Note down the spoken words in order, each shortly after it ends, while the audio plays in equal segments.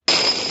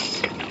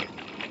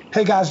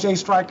Hey guys, Jay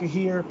Stryker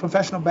here,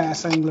 professional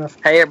bass angler.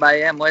 Hey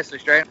everybody, I'm Wesley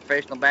Stratton,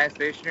 professional bass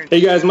fisher.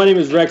 Hey guys, my name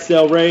is Rex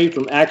L. Ray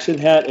from Action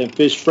Hat and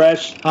Fish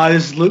Fresh. Hi,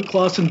 this is Luke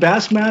Clausen,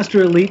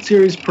 Bassmaster Elite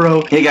Series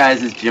Pro. Hey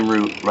guys, it's Jim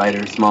Root,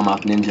 writer,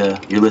 Smallmouth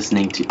Ninja. You're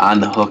listening to On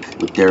the Hook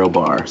with Daryl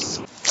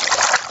Bars.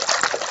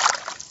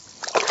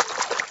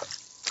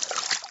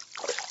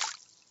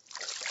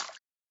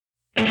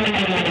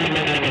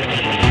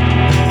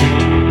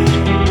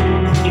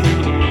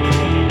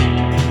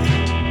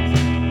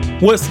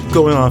 What's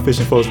going on,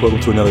 fishing folks?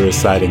 Welcome to another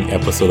exciting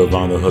episode of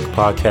On the Hook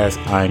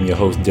podcast. I'm your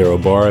host,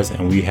 Daryl Bars,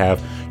 and we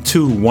have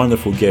two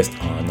wonderful guests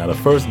on. Now, the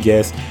first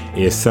guest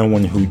is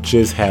someone who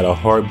just had a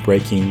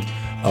heartbreaking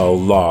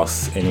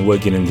loss, and we'll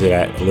get into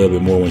that a little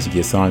bit more once he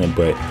gets on it,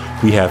 but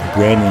we have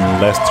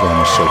Brandon Lester on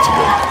the show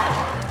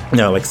today.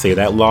 Now, like I say,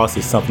 that loss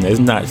is something that's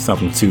not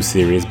something too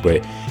serious,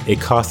 but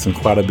it costs him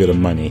quite a bit of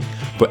money.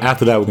 But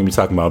after that, we're going to be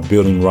talking about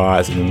building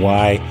rods and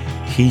why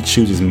he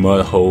chooses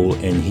mud hole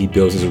and he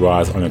builds his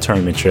rods on a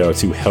tournament trail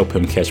to help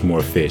him catch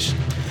more fish.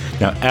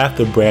 Now,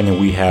 after Brandon,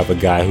 we have a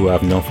guy who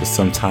I've known for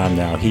some time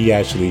now. He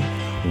actually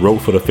wrote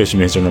for the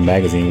Fisherman's Journal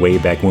magazine way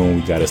back when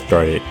we got it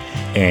started,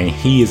 and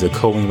he is a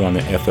co-angler on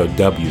the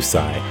FLW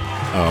side.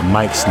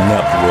 Mike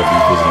Schnupp will be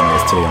visiting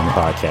us today on the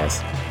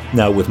podcast.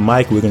 Now, with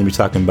Mike, we're going to be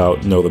talking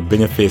about, the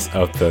benefits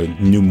of the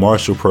new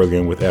Marshall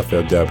program with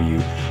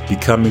FLW,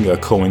 becoming a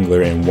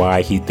co-angler, and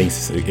why he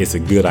thinks it's a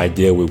good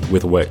idea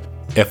with what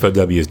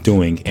FLW is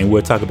doing. And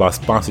we'll talk about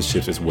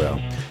sponsorships as well.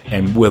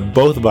 And with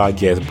both of our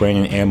guests,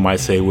 Brandon and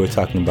Mike, we're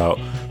talking about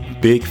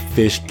big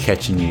fish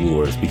catching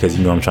lures, because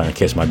I'm trying to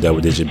catch my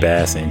double-digit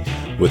bass, and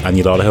I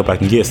need all the help I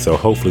can get. So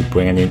hopefully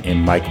Brandon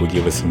and Mike will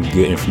give us some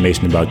good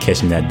information about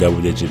catching that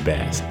double-digit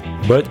bass.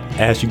 But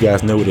as you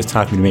guys know, it is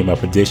time for me to make my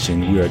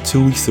prediction. We are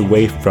 2 weeks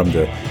away from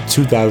the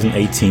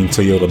 2018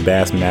 Toyota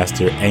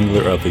Bassmaster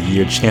Angler of the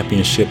Year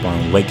Championship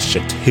on Lake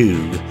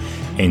Chateaugue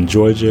in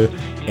Georgia.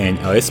 And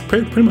it's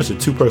pretty much a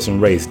two-person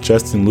race.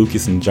 Justin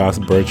Lucas and Josh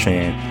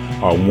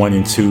Bertrand are 1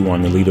 and 2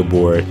 on the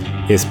leaderboard.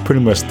 It's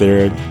pretty much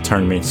their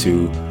tournament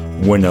to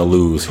win or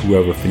lose.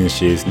 Whoever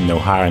finishes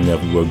high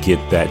enough will get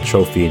that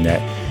trophy and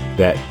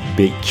that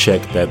big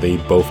check that they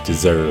both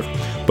deserve.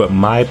 But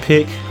my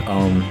pick,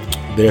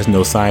 there's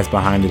no science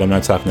behind it. I'm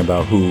not talking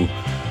about who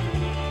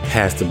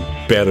has the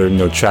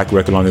better track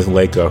record on this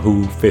lake or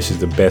who fishes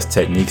the best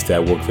techniques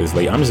that work for this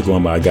lake. I'm just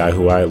going by a guy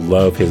who I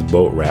love his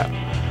boat wrap.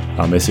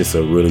 It's just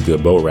a really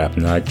good boat wrap,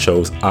 and I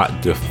chose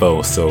Ott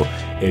Defoe. So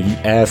if you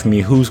ask me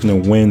who's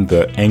going to win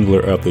the Angler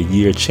of the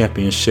Year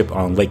Championship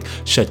on Lake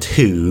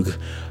Chateaugue,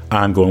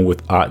 I'm going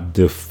with Ott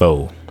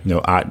Defoe.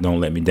 Ott don't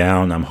let me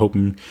down. I'm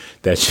hoping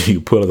that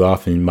you pull it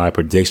off, and my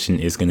prediction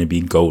is going to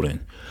be golden.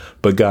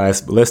 But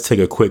guys, let's take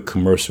a quick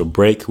commercial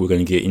break. We're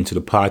going to get into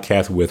the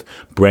podcast with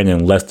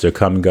Brandon Lester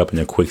coming up in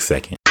a quick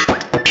second.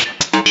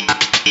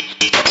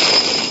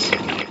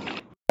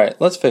 All right,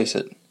 let's face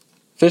it.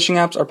 Fishing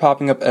apps are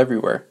popping up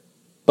everywhere,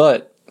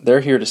 but they're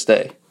here to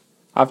stay.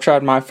 I've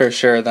tried my fair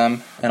share of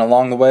them, and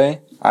along the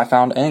way, I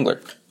found Angler.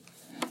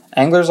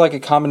 Angler's like a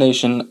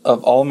combination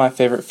of all of my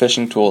favorite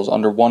fishing tools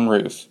under one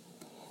roof.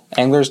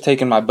 Angler's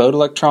taken my boat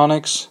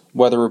electronics,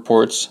 weather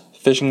reports,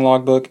 fishing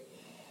logbook,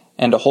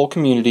 and a whole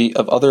community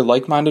of other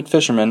like-minded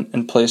fishermen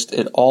and placed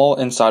it all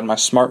inside my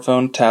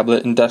smartphone,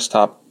 tablet, and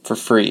desktop for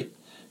free,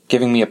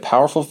 giving me a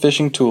powerful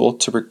fishing tool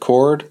to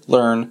record,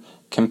 learn,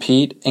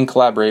 compete, and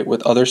collaborate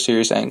with other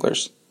serious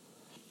anglers.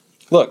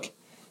 Look,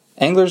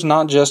 Angler's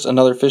not just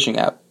another fishing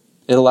app.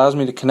 It allows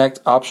me to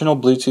connect optional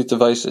Bluetooth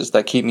devices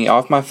that keep me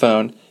off my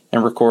phone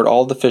and record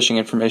all the fishing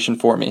information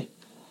for me.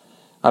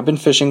 I've been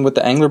fishing with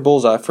the Angler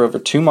Bullseye for over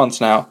 2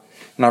 months now,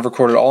 and I've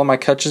recorded all of my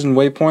catches and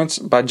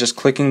waypoints by just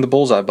clicking the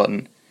Bullseye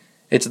button.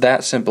 It's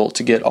that simple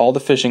to get all the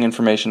fishing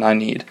information I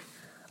need.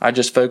 I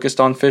just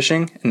focused on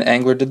fishing, and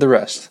Angler did the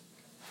rest.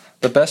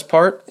 The best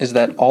part is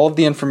that all of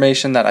the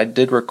information that I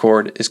did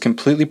record is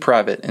completely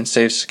private and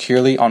saved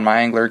securely on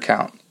my Angler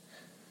account.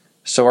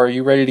 So are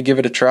you ready to give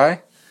it a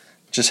try?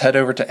 Just head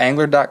over to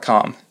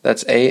angler.com.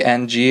 That's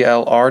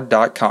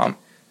ANGLR.com.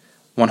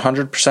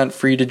 100%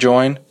 free to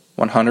join,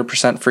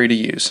 100% free to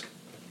use.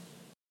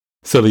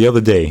 So the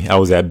other day, I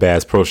was at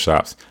Bass Pro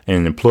Shops, and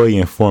an employee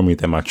informed me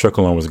that my truck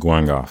alarm was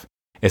going off.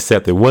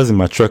 Except it wasn't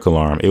my truck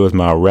alarm, it was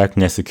my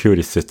AracNet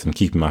security system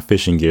keeping my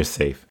fishing gear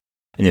safe.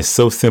 And it's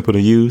so simple to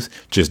use.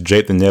 Just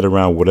drape the net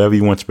around whatever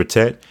you want to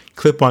protect,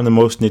 clip on the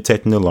motion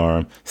detecting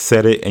alarm,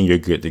 set it, and you're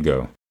good to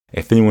go.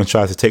 If anyone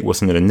tries to take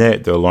what's under the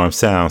net, the alarm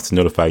sounds to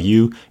notify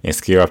you and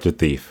scare off the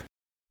thief.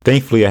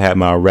 Thankfully, I had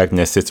my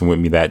AracNet system with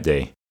me that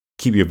day.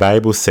 Keep your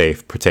valuables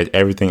safe, protect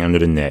everything under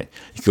the net.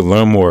 You can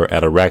learn more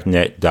at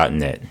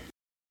aracnet.net.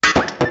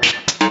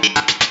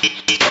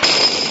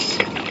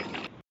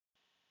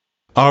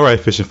 All right,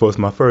 fishing folks,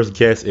 my first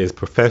guest is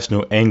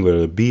professional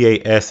angler,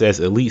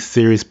 BASS Elite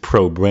Series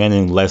Pro,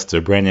 Brandon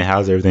Lester. Brandon,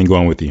 how's everything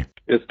going with you?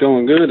 It's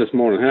going good this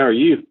morning. How are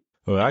you?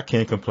 Well, I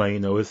can't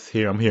complain. It's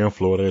here. I'm here in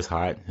Florida. It's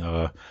hot.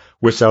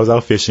 Wish I was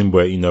out fishing,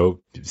 but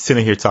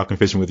sitting here talking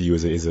fishing with you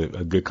is a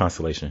good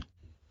consolation.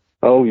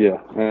 Oh, yeah,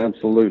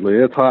 absolutely.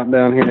 It's hot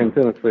down here in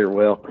Tennessee.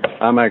 Well,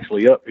 I'm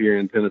actually up here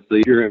in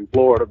Tennessee. You're in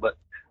Florida, but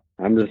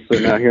I'm just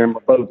sitting out here in my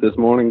boat this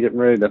morning, getting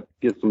ready to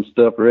get some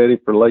stuff ready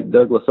for Lake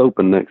Douglas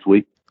Open next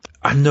week.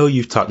 I know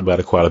you've talked about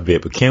it quite a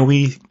bit, but can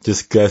we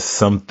discuss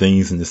some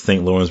things in the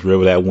St. Lawrence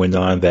River that went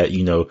on that,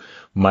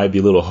 might be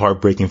a little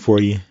heartbreaking for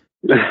you?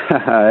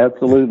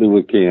 Absolutely,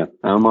 we can.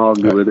 I'm all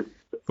good with it.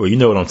 Well, you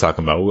know what I'm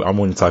talking about. I'm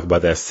going to talk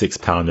about that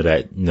 6-pounder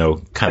that,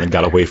 kind of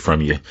got away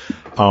from you.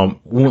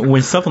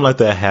 When something like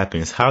that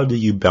happens, how do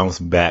you bounce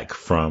back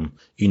from,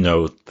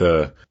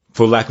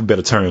 for lack of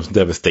better terms,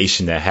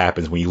 devastation that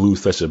happens when you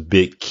lose such a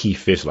big key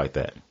fish like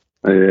that?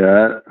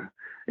 Yeah,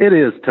 it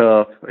is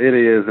tough. It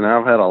is. And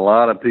I've had a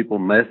lot of people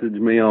message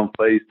me on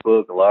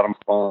Facebook, a lot of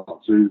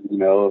sponsors,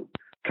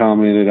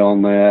 commented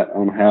on that,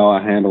 on how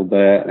I handled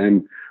that.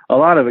 And a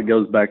lot of it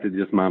goes back to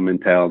just my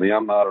mentality.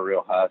 I'm not a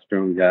real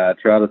high-strung guy. I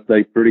try to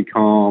stay pretty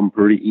calm,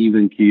 pretty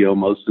even keel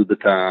most of the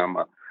time.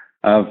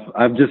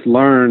 I've just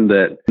learned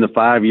that in the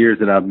 5 years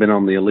that I've been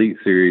on the Elite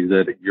Series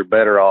that you're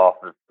better off,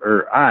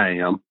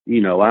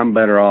 I'm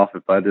better off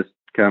if I just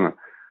kind of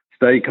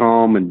stay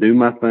calm and do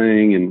my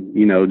thing and,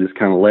 just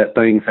kind of let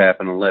things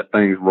happen and let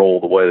things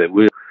roll the way they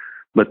will.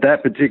 But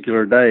that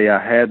particular day,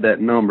 I had that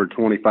number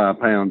 25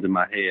 pounds in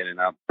my head, and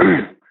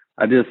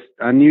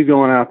I knew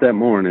going out that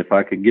morning, if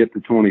I could get to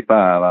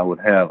 25, I would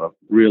have a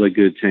really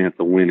good chance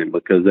of winning,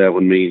 because that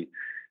would mean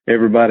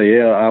everybody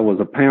else, I was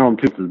a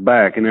pound two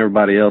back, and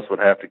everybody else would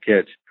have to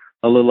catch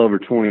a little over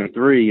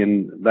 23,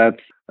 and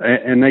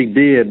they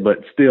did, but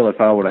still,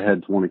 if I would have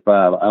had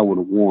 25, I would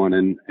have won,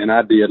 and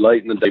I did.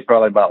 Late in the day,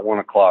 probably about 1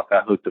 o'clock,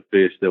 I hooked a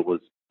fish that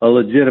was a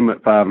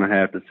legitimate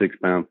 5.5 to 6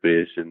 pound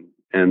fish,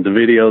 and the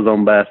video's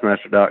on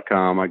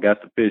Bassmaster.com. I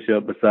got the fish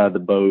up beside the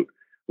boat,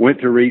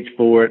 went to reach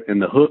for it,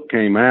 and the hook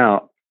came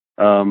out.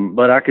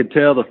 But I could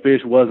tell the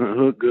fish wasn't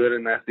hooked good,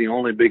 and that's the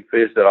only big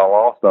fish that I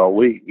lost all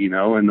week,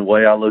 and the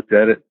way I looked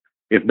at it,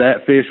 if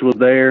that fish was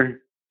there,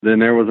 then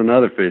there was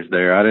another fish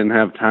there. I didn't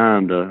have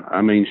time to,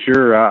 I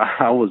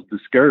was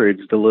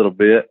discouraged a little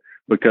bit,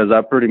 because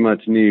I pretty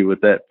much knew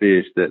with that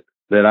fish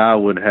that I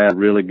would have a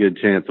really good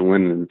chance of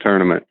winning the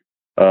tournament.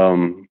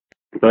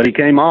 But he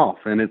came off,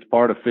 and it's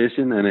part of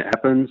fishing, and it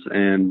happens.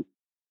 And,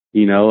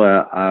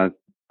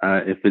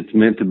 if it's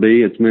meant to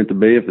be, it's meant to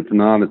be. If it's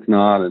not, it's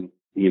not. And,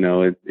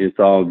 it's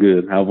all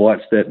good. I've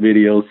watched that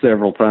video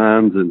several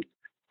times, and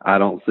I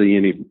don't see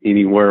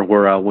anywhere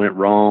where I went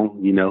wrong.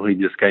 He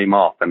just came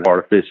off, and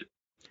part of fishing.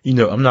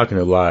 I'm not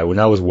going to lie. When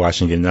I was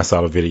watching it and I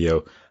saw the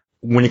video,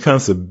 when it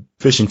comes to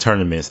fishing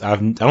tournaments, I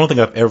don't think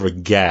I've ever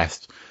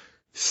gasped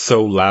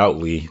so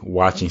loudly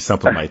watching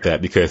something like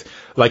that, because,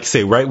 like you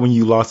say, right when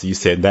you lost it, you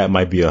said that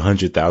might be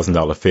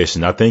 $100,000 fish,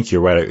 and I think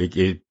you're right.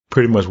 It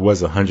pretty much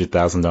was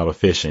 $100,000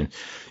 fish, and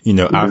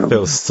I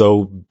felt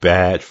so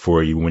bad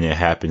for you when it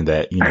happened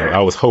that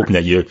I was hoping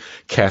that you'd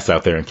cast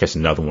out there and catch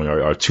another one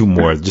or two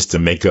more just to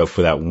make up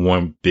for that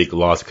one big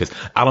loss, because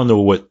I don't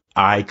know what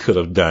I could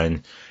have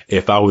done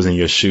if I was in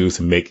your shoes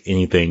to make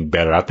anything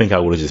better. I think I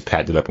would have just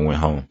packed it up and went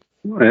home.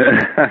 Well,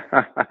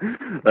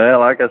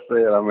 like I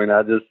said,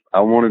 I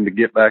wanted to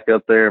get back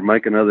up there and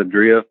make another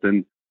drift.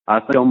 And I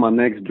think on my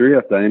next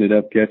drift, I ended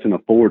up catching a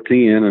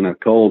 410, and I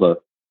called a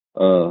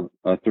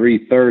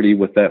 330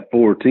 with that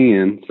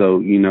 410.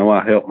 So,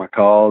 I helped my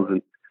cause.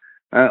 And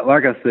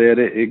like I said,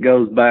 it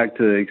goes back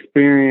to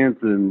experience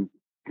and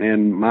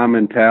my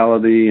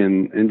mentality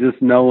and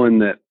just knowing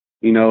that,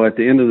 at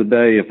the end of the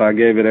day, if I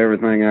gave it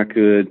everything I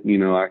could,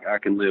 I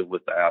can live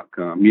with the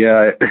outcome.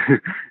 Yeah,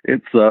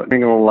 it sucked.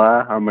 Ain't gonna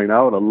lie. I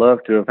would have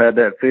loved to have had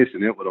that fish,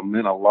 and it would have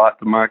meant a lot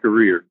to my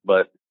career.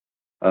 But,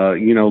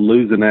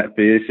 losing that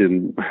fish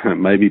and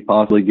maybe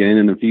possibly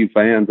gaining a few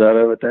fans out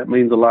of it, that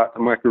means a lot to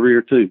my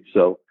career too.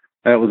 So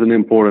that was an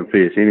important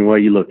fish, any way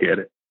you look at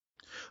it.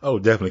 Oh,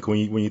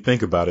 definitely. When you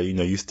think about it,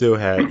 you still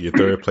had your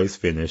third place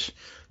finish.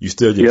 You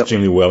still did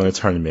extremely well in the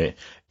tournament,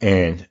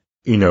 and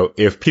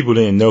if people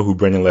didn't know who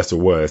Brendan Lester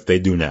was, they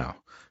do now.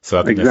 So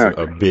I think that's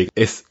a big,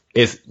 it's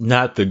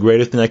not the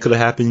greatest thing that could have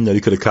happened.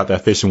 You could have caught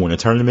that fish and won a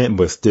tournament,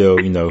 but still,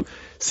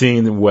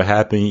 seeing what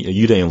happened,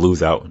 you didn't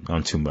lose out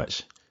on too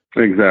much.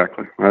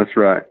 Exactly. That's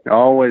right. You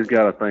always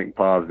got to think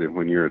positive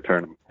when you're a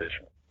tournament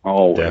fisher.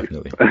 Always.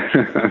 Definitely.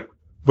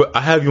 But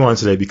I have you on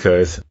today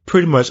because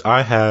pretty much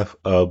I have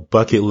a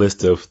bucket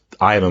list of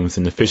items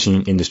in the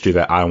fishing industry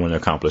that I want to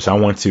accomplish. I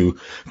want to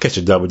catch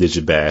a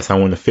double-digit bass. I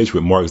want to fish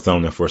with Mark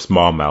Zona for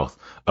smallmouth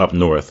up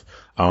north.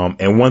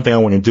 And one thing I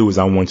want to do is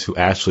I want to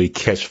actually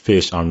catch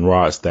fish on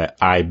rods that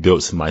I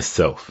built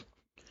myself.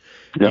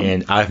 Yep.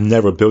 And I've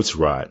never built a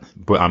rod,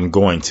 but I'm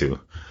going to.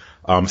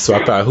 So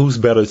I thought, who's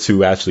better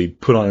to actually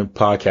put on a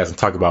podcast and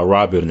talk about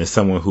rod building than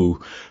someone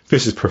who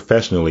fishes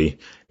professionally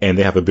and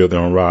they have to build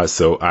their own rods.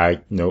 So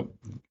I,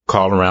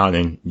 called around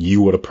and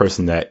you were the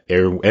person that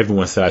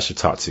everyone said I should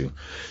talk to.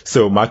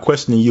 So my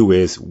question to you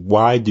is,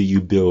 why do you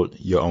build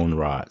your own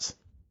rods?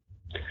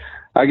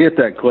 I get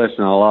that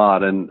question a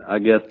lot, and I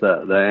guess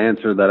the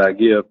answer that I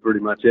give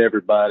pretty much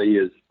everybody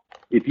is,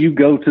 if you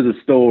go to the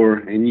store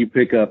and you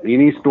pick up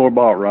any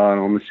store-bought rod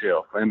on the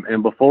shelf,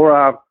 and before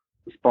I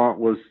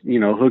was,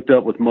 hooked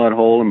up with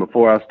Mudhole, and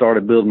before I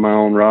started building my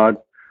own rod,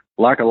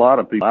 like a lot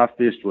of people, I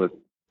fished with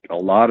a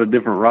lot of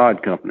different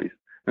rod companies.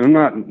 And I'm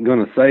not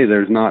going to say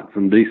there's not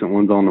some decent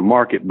ones on the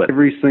market, but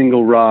every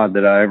single rod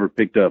that I ever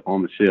picked up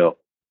on the shelf,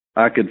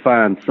 I could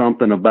find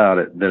something about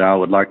it that I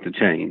would like to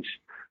change.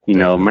 You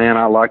know, man,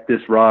 I like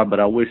this rod, but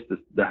I wish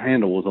the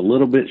handle was a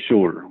little bit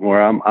shorter. Or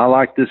I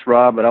like this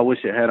rod, but I wish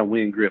it had a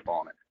wind grip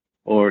on it.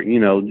 Or, you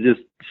know,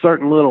 just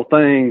certain little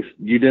things.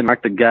 You didn't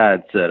like the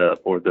guide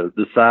setup or the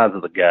size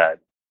of the guide.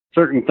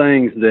 Certain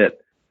things that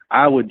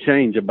I would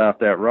change about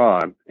that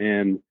rod.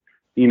 And,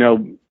 you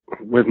know,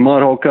 with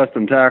Mudhole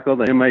Custom Tackle,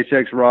 the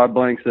MHX rod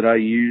blanks that I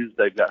use,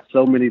 they've got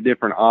so many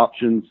different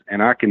options,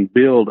 and I can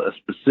build a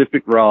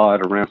specific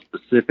rod around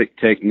specific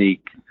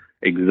technique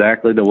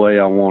exactly the way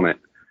I want it.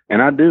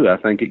 And I do. I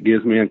think it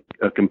gives me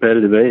a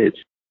competitive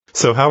edge.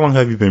 So how long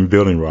have you been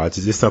building rods?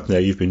 Is this something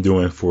that you've been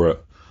doing for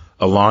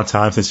a long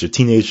time, since your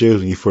teenage years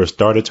when you first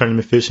started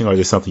tournament fishing, or is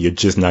it something you're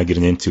just not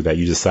getting into that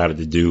you decided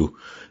to do,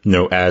 you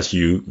know, as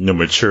you know,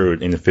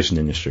 matured in the fishing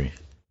industry?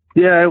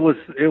 Yeah, it was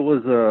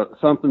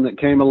something that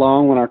came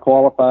along when I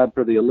qualified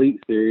for the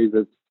Elite Series.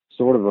 It's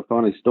sort of a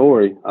funny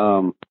story.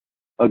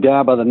 A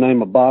guy by the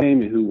name of Bob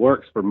Amy, who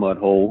works for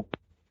Mudhole,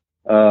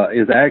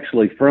 is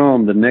actually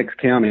from the next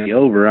county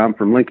over. I'm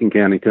from Lincoln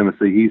County,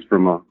 Tennessee. He's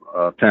from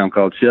a town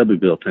called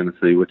Shelbyville,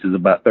 Tennessee, which is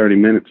about 30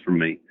 minutes from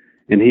me.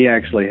 And he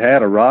actually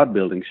had a rod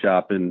building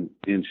shop in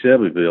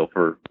Shelbyville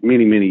for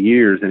many, many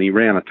years, and he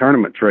ran a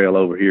tournament trail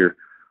over here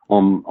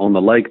on the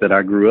lake that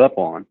I grew up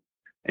on.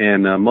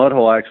 And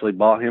Mudhole actually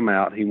bought him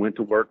out. He went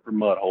to work for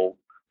Mudhole.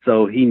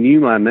 So he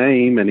knew my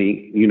name, and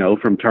he, you know,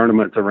 from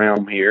tournaments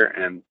around here.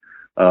 And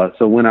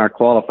so when I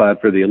qualified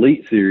for the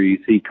Elite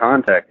Series, he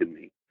contacted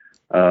me.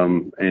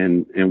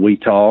 And we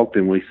talked,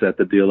 and we set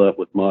the deal up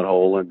with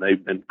Mudhole, and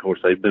they've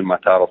been my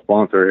title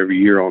sponsor every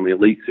year on the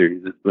Elite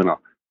Series. It's been a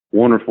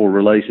wonderful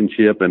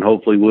relationship, and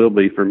hopefully will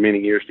be for many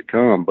years to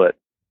come. But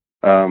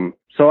so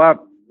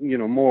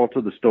moral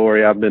to the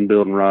story, I've been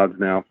building rods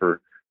now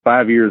for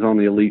 5 years on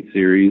the Elite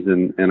Series,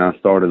 and I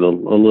started a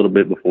little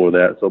bit before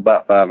that, so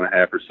about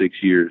 5.5 or 6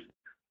 years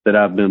that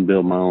I've been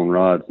building my own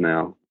rods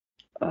now.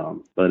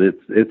 But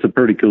it's a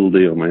pretty cool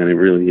deal, man. It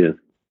really is.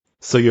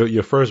 So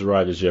your first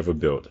rod that you ever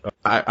built,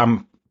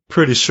 I'm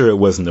pretty sure it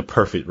wasn't the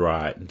perfect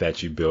rod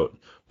that you built,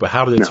 but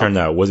how did it turn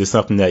out? Was it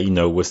something that, you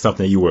know, was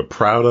something that you were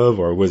proud of,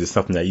 or was it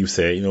something that you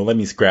said, you know, let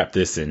me scrap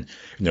this and,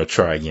 you know,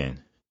 try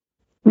again?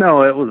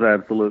 No, it was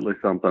absolutely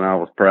something I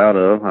was proud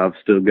of. I've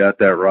still got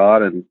that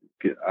rod, and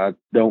I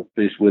don't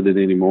fish with it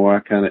anymore. I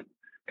kind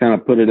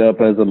of put it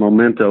up as a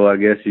memento, I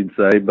guess you'd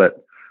say,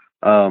 but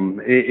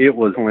it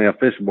was only a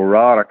fishable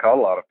rod. I caught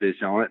a lot of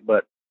fish on it,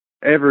 but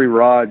every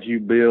rod you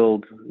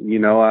build, you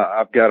know,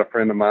 I've got a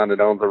friend of mine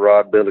that owns a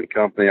rod building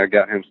company. I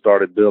got him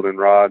started building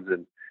rods,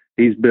 and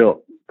he's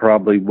built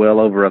probably well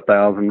over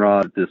 1,000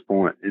 rods at this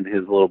point in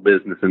his little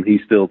business, and he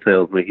still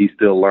tells me he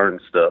still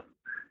learns stuff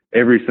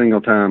every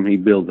single time he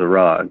builds a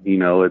rod. You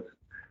know,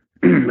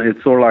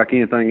 it's sort of like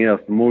anything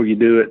else. The more you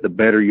do it, the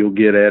better you'll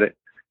get at it.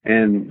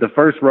 And the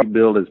first rod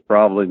build is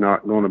probably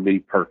not going to be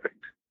perfect.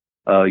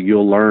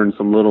 You'll learn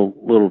some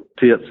little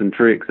tips and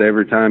tricks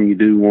every time you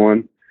do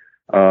one.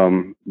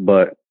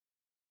 But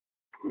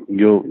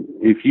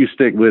if you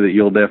stick with it,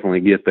 you'll definitely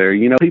get there.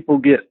 You know, people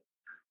get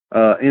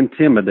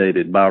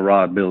intimidated by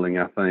rod building,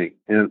 I think.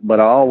 But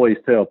I always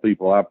tell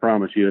people, I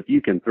promise you, if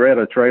you can thread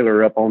a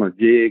trailer up on a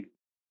jig,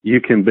 you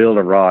can build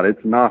a rod.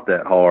 It's not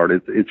that hard.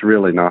 It's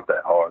really not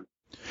that hard.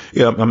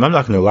 Yeah, I'm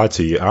not going to lie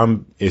to you.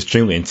 I'm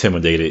extremely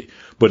intimidated,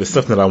 but it's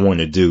something that I want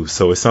to do.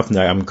 So it's something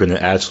that I'm going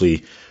to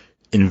actually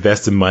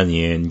invest the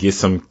money in, get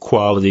some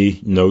quality,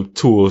 you know,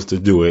 tools to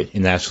do it,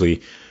 and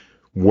actually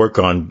work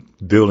on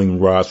building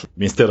rods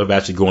instead of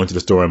actually going to the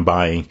store and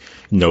buying,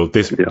 you know,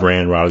 this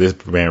brand rod or this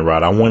brand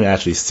rod. I want to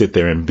actually sit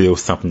there and build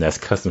something that's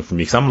custom for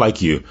me. Because I'm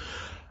like you.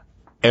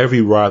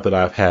 Every rod that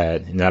I've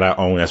had and that I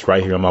own that's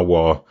right here on my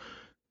wall,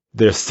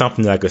 there's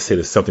something that I could say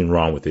there's something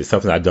wrong with it,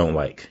 something I don't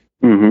like.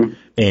 Mm-hmm.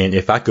 And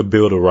if I could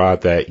build a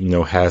rod that, you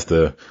know, has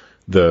the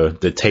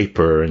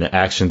taper and the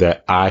action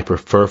that I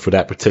prefer for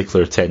that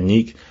particular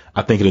technique,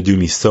 I think it'll do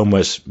me so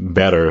much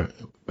better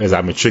as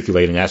I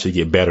matriculate and actually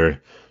get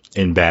better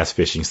in bass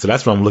fishing. So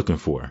that's what I'm looking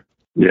for.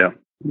 Yeah,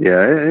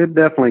 it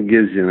definitely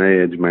gives you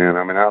an edge, man.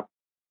 I mean,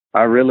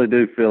 I really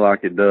do feel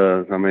like it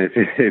does. I mean,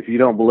 if you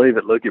don't believe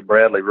it, look at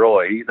Bradley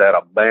Roy. He's had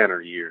a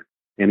banner year,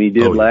 and he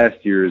did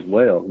last year as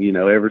well. You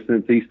know, ever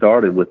since he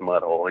started with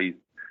Mudhole, he's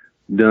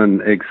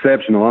done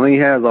exceptional. I mean, he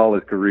has all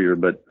his career,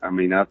 but I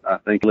mean, I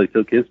think he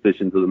took his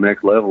fishing to the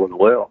next level as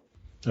well.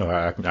 Oh,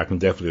 I can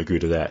definitely agree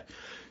to that.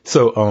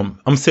 So,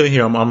 I'm sitting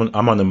here, I'm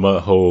on the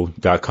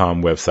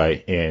mudhole.com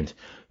website, and,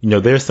 you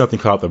know, there's something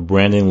called the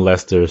Brandon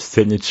Lester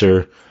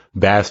Signature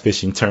Bass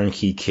Fishing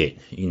Turnkey Kit.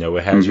 You know,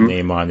 it has your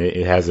name on it.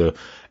 It has a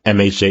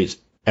MHX,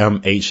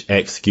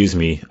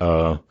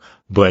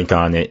 blank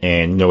on it.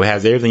 And, you know, it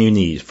has everything you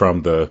need,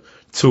 from the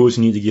tools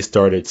you need to get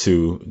started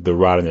to the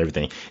rod and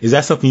everything. Is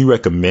that something you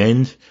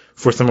recommend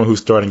for someone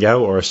who's starting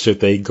out, or should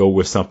they go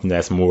with something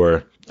that's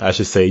more, I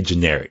should say,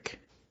 generic?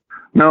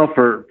 No,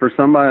 for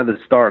somebody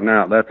that's starting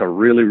out, that's a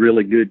really,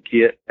 really good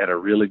kit at a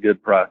really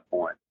good price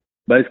point.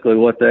 Basically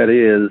what that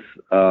is,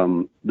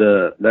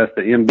 that's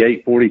the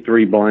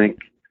M843 blank.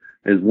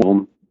 is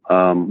one,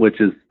 which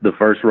is the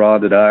first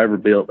rod that I ever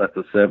built. That's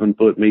a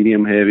 7-foot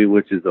medium heavy,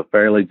 which is a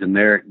fairly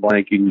generic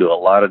blank. You can do a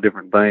lot of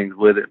different things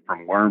with it,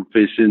 from worm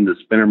fishing to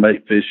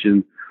spinnerbait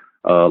fishing,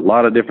 a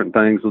lot of different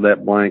things with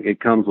that blank. It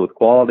comes with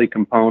quality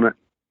components,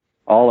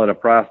 all at a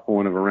price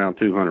point of around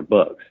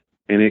 $200.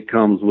 And it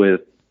comes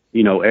with,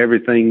 you know,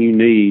 everything you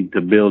need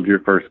to build your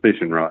first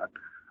fishing rod.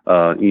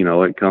 You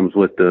know, it comes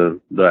with the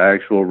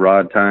actual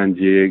rod tying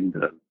jig,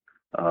 the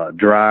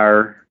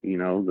dryer, you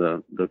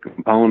know, the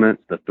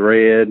components, the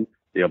thread,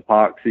 the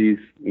epoxies,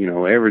 you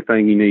know,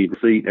 everything you need,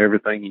 seat,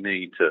 everything you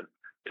need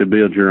to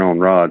build your own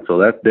rod. So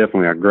that's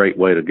definitely a great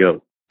way to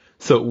go.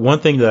 So one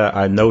thing that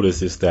I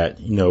noticed is that,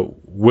 you know,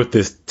 with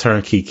this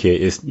turnkey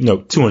kit, it's, you know,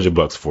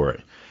 $200 for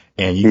it,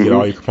 and you get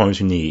all your components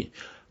you need.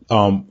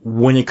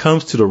 When it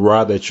comes to the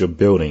rod that you're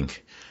building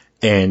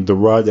and the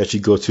rod that you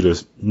go to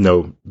the, you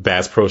know,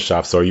 Bass Pro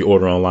Shops or you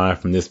order online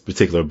from this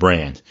particular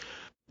brand,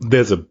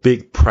 there's a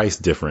big price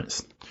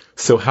difference.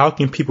 So how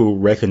can people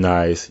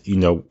recognize, you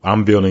know,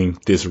 I'm building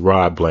this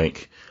rod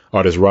blank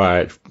or this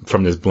rod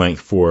from this blank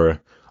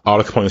for all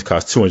the components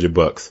cost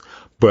 $200,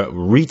 but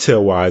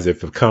retail wise,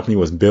 if a company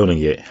was building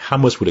it, how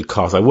much would it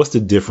cost? Like, what's the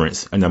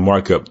difference in the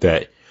markup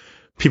that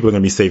people are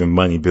going to be saving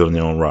money building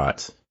their own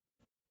rods?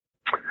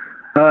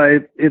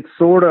 It's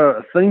sort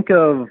of, think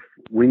of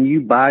when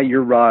you buy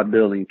your rod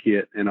building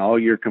kit and all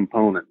your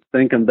components,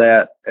 think of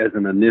that as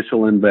an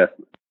initial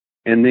investment.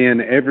 And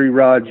then every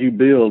rod you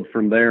build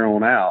from there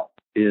on out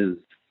is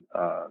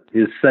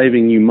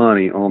saving you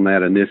money on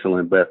that initial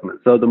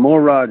investment. So the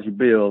more rods you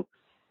build,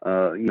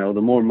 you know,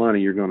 the more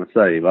money you're going to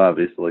save,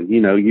 obviously.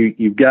 You know,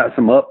 you've got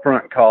some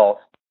upfront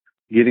costs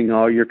getting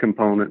all your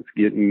components,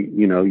 getting,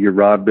 you know, your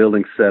rod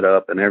building set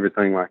up and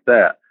everything like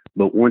that.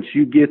 But once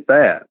you get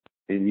that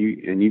and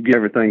you get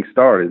everything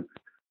started,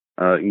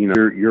 you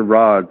know, your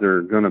rods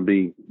are going to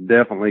be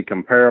definitely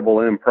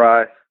comparable in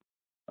price.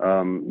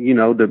 You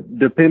know,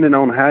 depending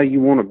on how you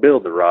want to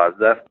build the rods,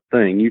 that's the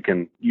thing. You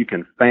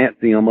can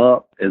fancy them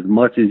up as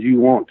much as you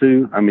want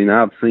to. I mean,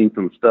 I've seen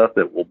some stuff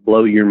that will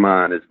blow your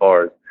mind as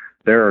far as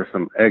there are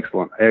some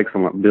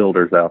excellent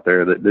builders out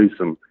there that do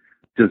some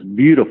just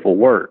beautiful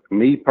work.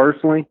 Me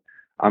personally,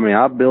 I mean,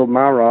 I build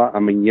my rod.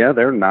 I mean, yeah,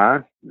 they're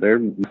nice. They're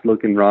nice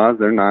looking rods.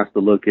 They're nice to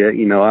look at.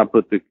 You know, I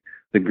put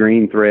the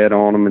green thread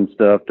on them and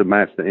stuff to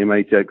match the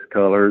MHX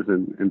colors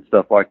and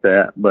stuff like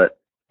that. But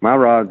my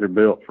rods are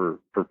built for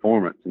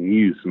performance and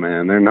use,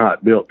 man. They're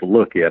not built to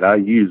look at. I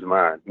use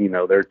mine. You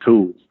know, they're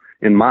tools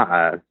in my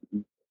eyes.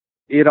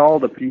 It all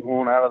depends you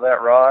want out of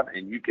that rod,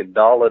 and you can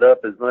doll it up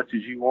as much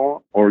as you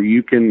want, or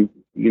you can,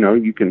 you know,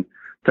 you can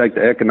take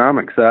the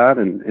economic side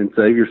and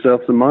save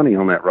yourself some money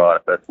on that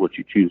rod if that's what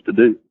you choose to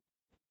do.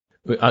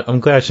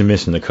 I'm glad you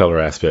mentioned the color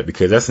aspect,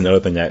 because that's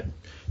another thing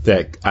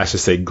that I should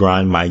say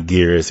grind my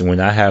gears. And when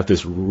I have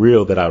this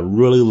reel that I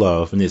really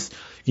love, and it's,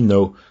 you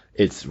know,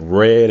 it's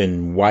red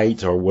and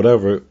white or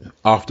whatever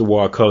off the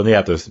wall color, and they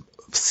have the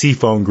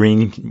seafoam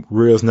green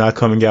reels now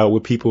coming out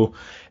with people.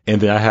 And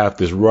then I have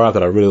this rod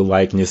that I really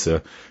like, and it's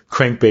a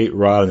crankbait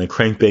rod and a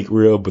crankbait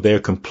reel, but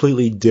they're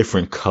completely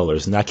different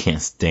colors, and I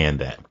can't stand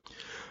that.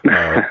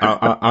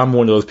 I'm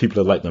one of those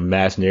people that like to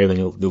match and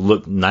everything to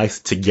look nice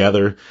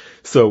together.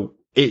 So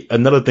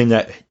another thing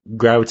that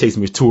gravitates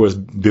me towards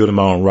building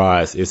my own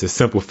rods is the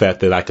simple fact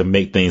that I can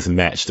make things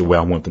match the way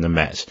I want them to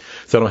match.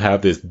 So I don't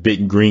have this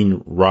big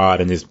green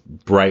rod and this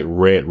bright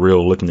red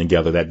reel looking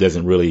together that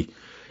doesn't really,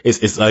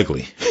 it's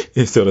ugly,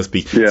 so to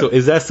speak. Yeah. So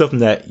is that something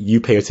that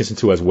you pay attention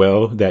to as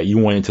well, that you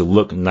want it to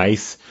look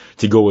nice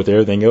to go with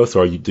everything else,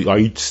 or are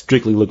you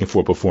strictly looking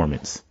for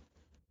performance?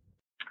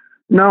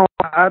 No,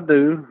 I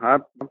do. I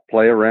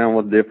play around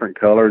with different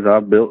colors.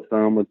 I've built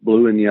some with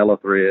blue and yellow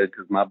thread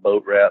because my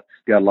boat wrap's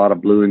got a lot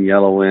of blue and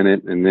yellow in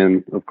it. And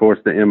then, of course,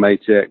 the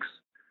MHX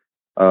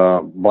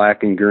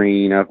black and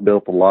green. I've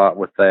built a lot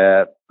with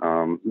that.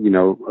 You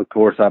know, of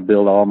course, I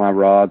build all my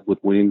rods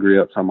with wind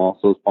grips. I'm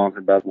also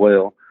sponsored by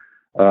well.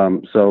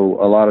 So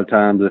a lot of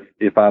times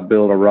if I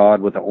build a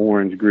rod with an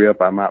orange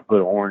grip, I might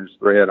put orange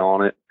thread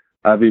on it.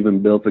 I've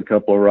even built a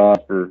couple of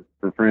rods for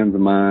friends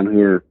of mine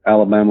who are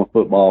Alabama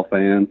football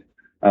fans.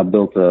 I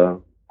built a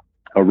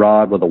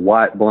rod with a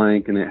white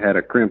blank, and it had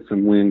a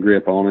crimson wind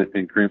grip on it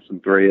and crimson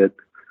thread.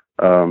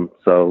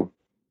 So,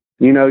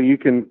 you know, you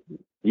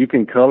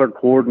can color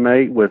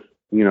coordinate with,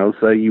 you know,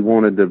 say you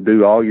wanted to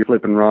do all your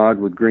flipping rods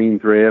with green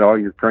thread, all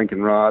your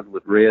cranking rods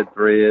with red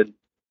thread.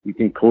 You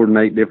can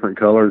coordinate different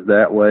colors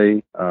that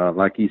way.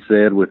 Like you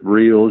said, with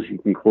reels, you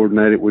can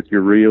coordinate it with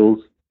your reels.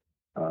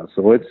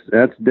 So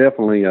that's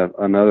definitely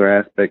another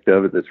aspect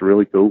of it that's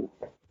really cool.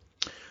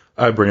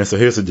 All right, Brandon. So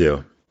here's the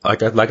deal.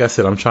 Like I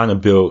said, I'm trying to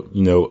build,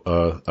 you know,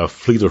 a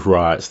fleet of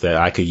rods that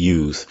I could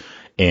use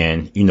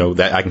and, you know,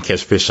 that I can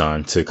catch fish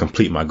on to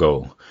complete my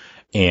goal.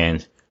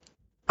 And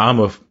I'm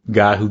a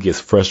guy who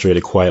gets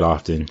frustrated quite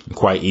often,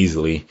 quite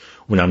easily,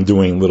 when I'm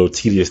doing little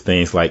tedious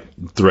things like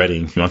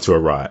threading onto a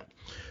rod.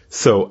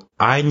 So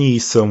I need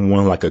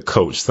someone like a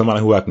coach, somebody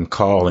who I can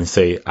call and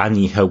say, I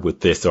need help with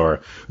this,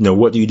 or, you know,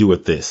 what do you do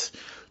with this?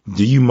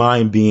 Do you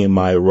mind being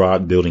my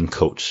rod building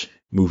coach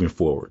moving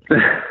forward?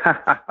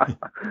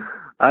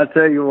 I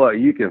tell you what,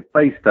 you can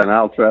FaceTime.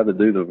 I'll try to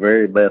do the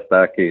very best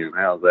I can.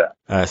 How's that?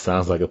 That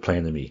sounds like a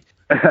plan to me.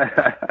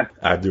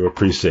 I do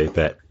appreciate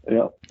that.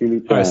 Yep.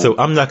 Anytime. All right, so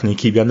I'm not going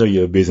to keep you. I know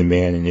you're a busy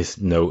man, and it's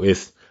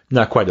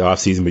not quite the off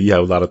season, but you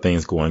have a lot of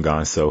things going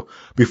on. So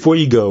before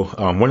you go,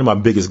 one of my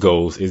biggest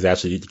goals is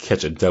actually to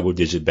catch a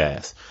double-digit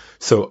bass.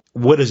 So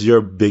what is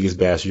your biggest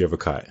bass you ever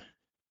caught?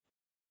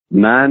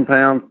 9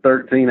 pounds,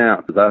 13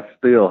 ounces. I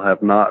still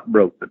have not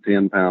broke the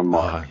 10-pound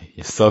mark.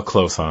 You're so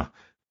close, huh?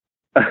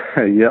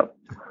 Yep.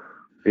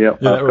 Yeah, I've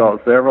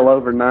caught several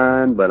over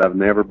 9, but I've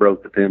never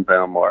broke the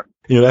 10-pound mark.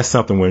 That's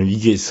something when you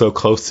get so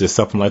close to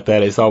something like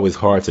that, it's always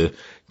hard to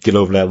get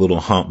over that little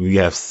hump. You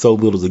have so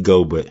little to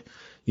go, but,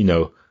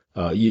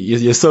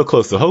 you're so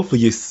close. So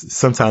hopefully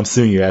sometime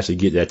soon you actually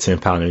get that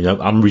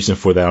 10-pounder. I'm reaching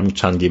for that. I'm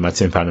trying to get my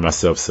 10-pounder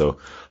myself. So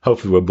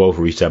hopefully we'll both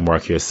reach that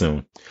mark here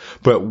soon.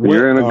 But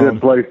you're in a good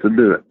place to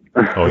do it.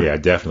 Oh yeah,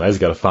 definitely. I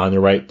just got to find the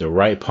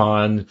right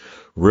pond,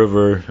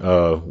 river,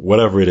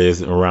 whatever it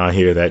is around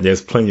here. That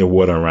there's plenty of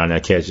water around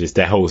that catches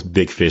that holds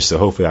big fish. So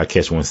hopefully I'll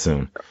catch one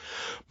soon.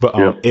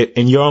 But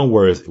in your own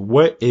words,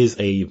 what is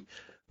a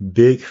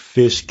big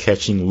fish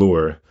catching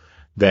lure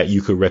that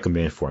you could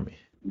recommend for me?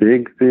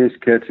 Big fish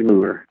catching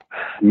lure,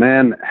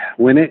 man.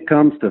 When it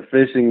comes to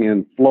fishing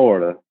in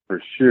Florida, for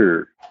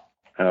sure,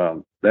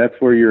 that's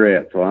where you're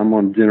at. So I'm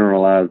going to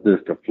generalize this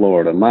to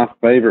Florida. My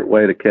favorite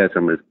way to catch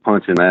them is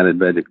punching matted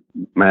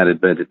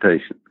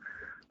vegetation.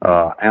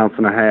 1.5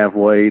 ounce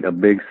weight, a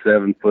big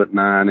 7'9"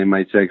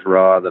 MHX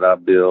rod that I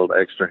build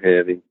extra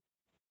heavy.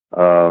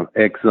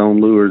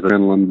 X-Zone Lures,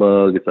 adrenaline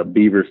bug. It's a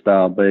beaver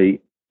style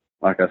bait.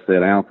 Like I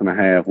said, 1.5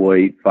 ounce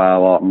weight,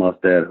 5/0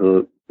 mustad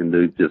hook. Can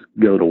do just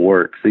go to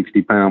work.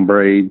 60-pound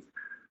braid.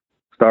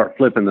 Start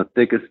flipping the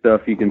thickest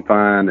stuff you can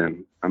find,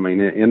 and I mean,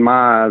 in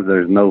my eyes,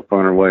 there's no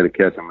funner way to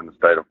catch them in the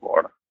state of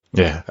Florida.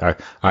 Yeah,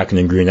 I can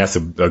agree, and that's a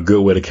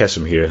good way to catch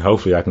them here.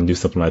 Hopefully, I can do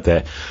something like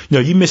that.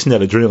 You mentioned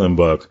that adrenaline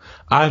bug.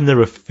 I've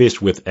never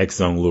fished with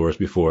X-Zone lures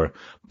before,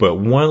 but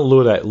one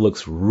lure that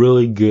looks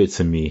really good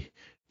to me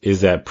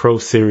is that Pro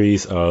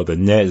Series, the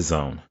Net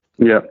Zone.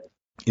 Yeah.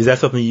 Is that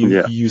something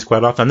you use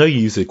quite often? I know you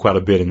use it quite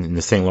a bit in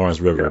the St. Lawrence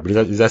River, but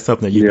is that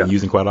something that you've been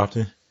using quite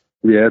often?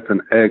 Yeah, it's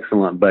an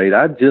excellent bait.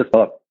 I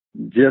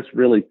just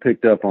really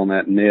picked up on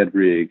that Ned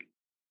rig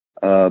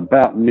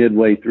about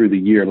midway through the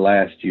year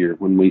last year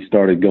when we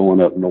started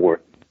going up north.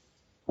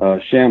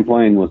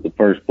 Champlain was the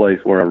first place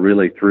where I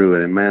really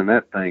threw it, and man,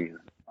 that thing is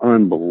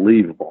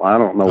unbelievable. I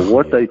don't know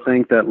what they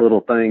think that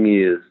little thing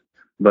is,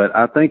 but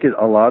I think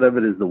a lot of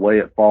it is the way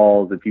it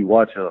falls. If you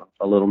watch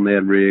a little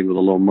Ned rig with a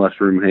little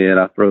mushroom head,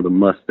 I throw the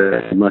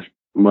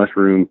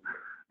mushroom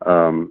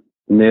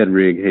Ned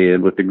rig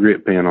head with the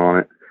grip pin on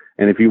it.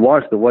 And if you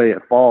watch the way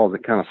it falls,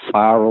 it kind of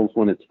spirals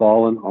when it's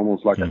falling,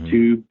 almost like a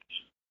tube.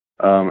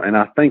 And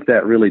I think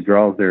that really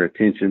draws their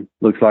attention.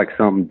 Looks like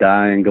something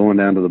dying going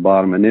down to the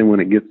bottom. And then when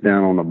it gets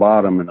down on the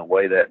bottom and the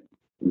way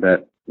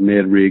that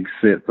Ned rig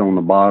sits on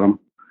the bottom,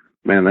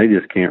 man, they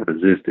just can't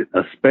resist it,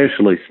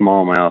 especially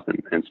smallmouth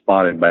and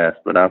spotted bass.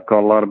 But I've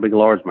caught a lot of big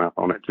largemouth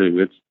on it too.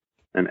 It's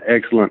an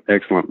excellent,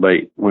 excellent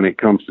bait when it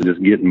comes to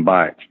just getting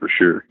bites for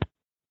sure.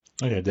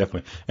 Oh, yeah,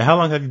 definitely. And how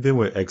long have you been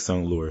with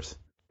X-Zone Lures?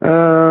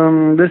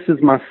 This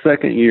is my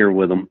second year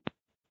with them.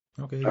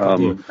 Okay.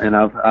 And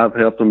I've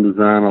helped them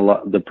design a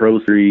lot, the Pro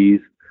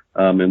Series,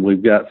 and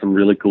we've got some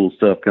really cool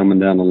stuff coming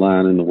down the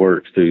line in the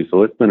works too.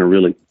 So it's been a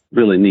really,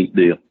 really neat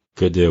deal.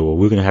 Good deal. Well,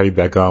 we're going to have you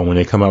back on when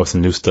they come out with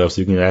some new stuff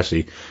so you can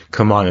actually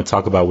come on and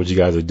talk about what you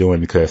guys are doing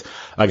because,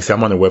 like I said,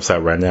 I'm on their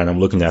website right now and I'm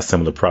looking at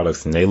some of the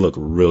products and they look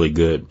really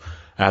good.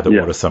 I have to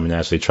order some and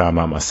actually try them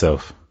out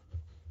myself.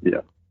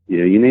 Yeah,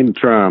 you need to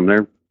try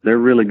them. They're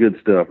really good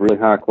stuff, really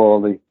high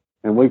quality.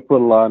 And we've put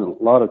a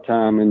lot of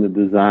time into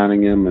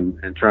designing them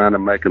and trying to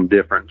make them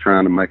different,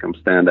 trying to make them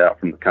stand out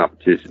from the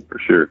competition for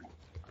sure.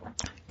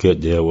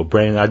 Good deal. Well,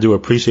 Brandon, I do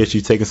appreciate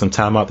you taking some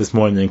time out this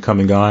morning and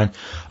coming on.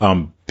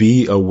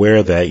 Be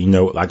aware that,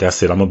 like I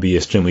said, I'm going to be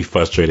extremely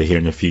frustrated here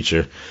in the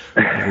future,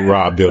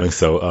 rod building.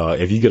 So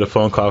if you get a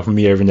phone call from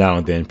me every now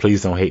and then,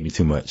 please don't hate me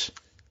too much.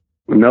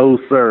 No,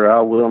 sir, I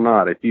will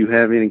not. If you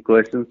have any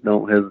questions,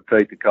 don't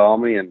hesitate to call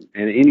me. And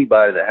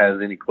anybody that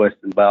has any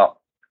questions about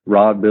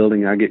rod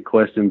building, I get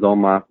questions on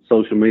my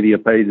social media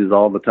pages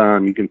all the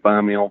time. You can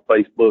find me on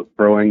Facebook,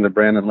 Pro Angler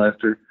Brandon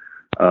Lester.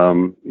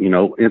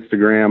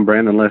 Instagram,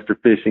 Brandon Lester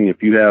Fishing.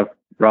 If you have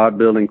rod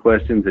building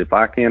questions, if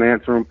I can't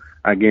answer them,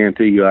 I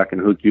guarantee you I can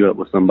hook you up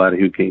with somebody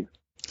who can.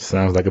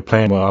 Sounds like a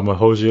plan. Well, I'm going to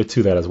hold you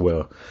to that as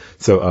well.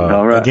 So,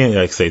 Again,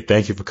 like I say,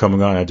 thank you for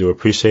coming on. I do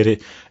appreciate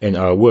it. And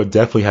we'll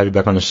definitely have you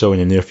back on the show in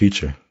the near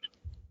future.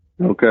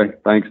 Okay.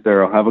 Thanks,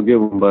 Daryl. Have a good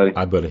one, buddy. All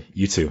right, buddy.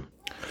 You too.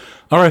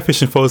 All right,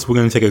 fishing folks, we're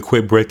going to take a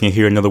quick break and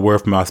hear another word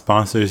from our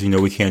sponsors.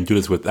 We can't do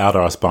this without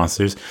our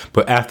sponsors.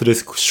 But after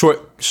this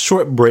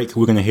short break,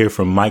 we're going to hear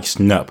from Mike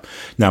Schnupp.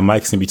 Now,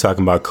 Mike's going to be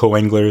talking about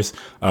co-anglers,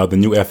 the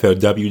new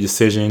FLW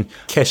decision,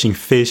 catching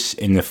fish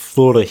in the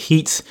Florida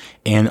heat,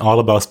 and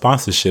all about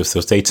sponsorships. So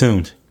stay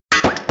tuned.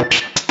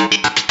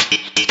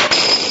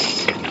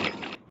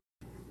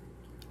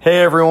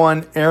 Hey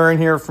everyone, Aaron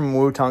here from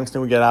Woo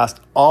Tungsten. We get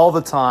asked all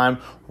the time,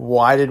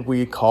 why did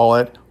we call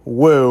it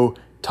Woo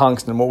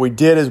Tungsten? What we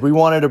did is we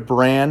wanted a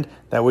brand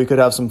that we could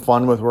have some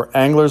fun with. We're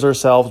anglers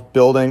ourselves,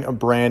 building a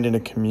brand in a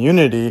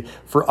community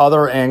for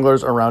other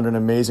anglers around an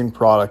amazing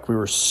product. We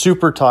were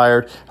super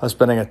tired of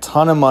spending a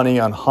ton of money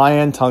on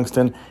high-end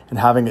tungsten and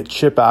having it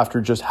chip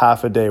after just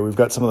half a day. We've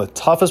got some of the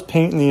toughest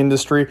paint in the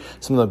industry,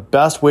 some of the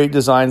best weight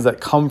designs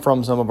that come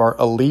from some of our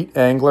elite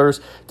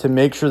anglers to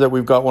make sure that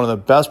we've got one of the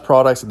best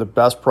products at the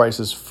best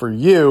prices for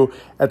you,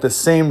 at the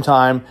same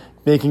time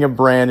making a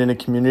brand in a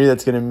community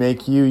that's going to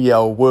make you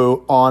yell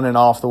woo on and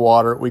off the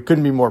water. We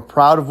couldn't be more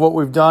proud of what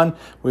we've done.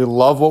 We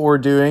love what we're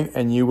doing,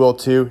 and you will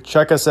too.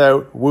 Check us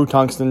out,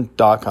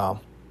 wootungsten.com.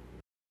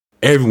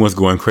 Everyone's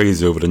going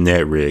crazy over the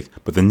Ned rig,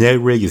 but the Ned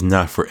rig is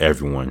not for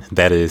everyone.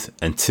 That is,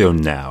 until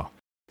now.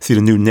 See,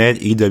 the new Ned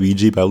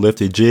EWG by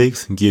Lifted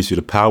Jigs gives you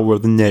the power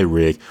of the Ned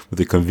rig with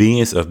the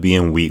convenience of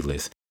being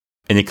weedless.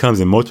 And it comes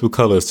in multiple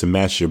colors to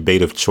match your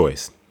bait of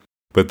choice.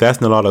 But that's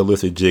not all that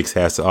Lifted Jigs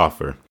has to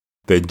offer.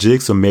 The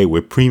jigs are made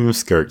with premium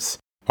skirts,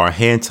 are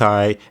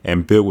hand-tied,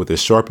 and built with the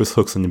sharpest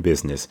hooks in the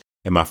business.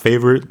 And my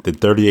favorite, the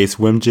 38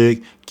 swim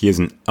jig, gives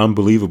an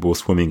unbelievable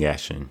swimming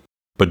action.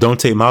 But don't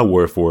take my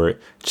word for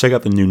it. Check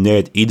out the new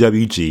Ned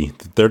EWG,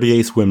 the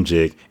 38 swim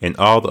jig, and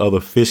all the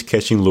other fish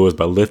catching lures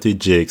by Lifted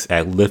Jigs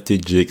at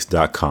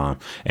liftedjigs.com,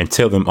 and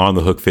tell them On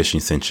the Hook Fishing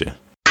sent you.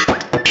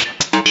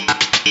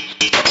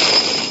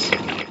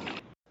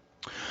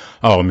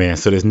 Oh man,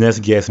 so this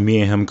next guest,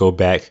 me and him go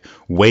back,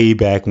 way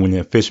back when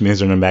the Fisherman's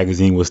Journal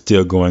magazine was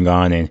still going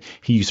on, and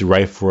he used to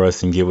write for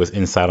us and give us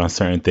insight on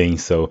certain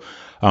things. So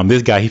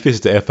this guy, he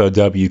fishes the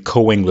FLW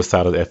Co-Angler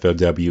side of the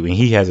FLW, and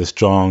he has a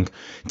strong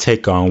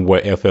take on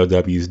what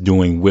FLW is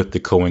doing with the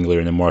Co-Angler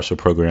and the Marshall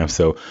program.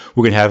 So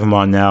we're going to have him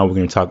on now. We're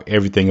going to talk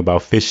everything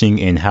about fishing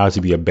and how to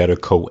be a better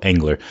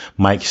Co-Angler.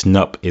 Mike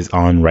Schnupp is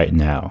on right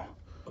now.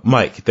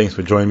 Mike, thanks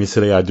for joining me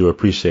today. I do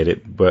appreciate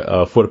it.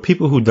 But for the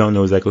people who don't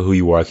know exactly who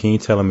you are, can you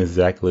tell them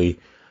exactly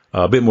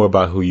a bit more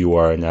about who you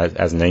are and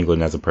as an angler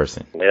and as a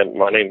person? And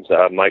my name's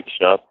Mike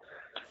Schnupp.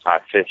 I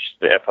fished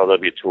the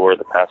FLW Tour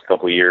the past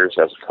couple of years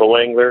as a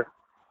co-angler.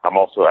 I'm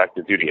also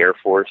active duty Air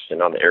Force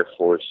and on the Air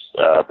Force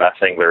Bass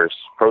Anglers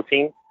Pro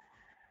Team.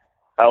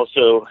 I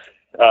also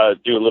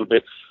do a little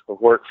bit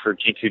of work for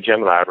G2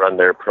 Gemini. I run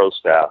their pro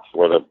staff.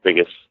 We're the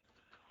biggest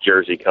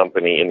jersey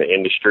company in the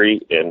industry,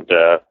 and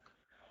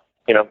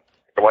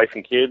my wife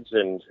and kids,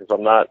 and if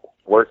I'm not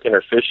working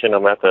or fishing,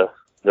 I'm at the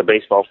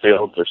baseball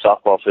fields or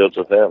softball fields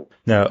with them.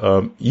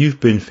 Now, you've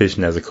been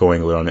fishing as a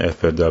co-angler on the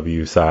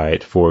FLW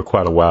side for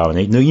quite a while, and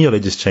they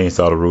just changed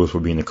all the rules for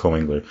being a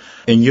co-angler.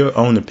 In your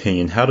own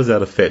opinion, how does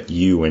that affect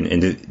you,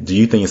 and do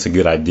you think it's a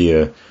good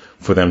idea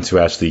for them to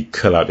actually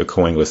cut out the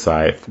co-angler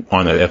side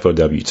on the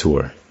FLW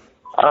tour?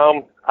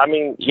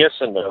 Yes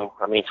and no.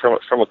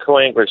 From a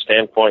co-angler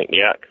standpoint,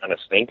 yeah, it kind of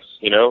stinks,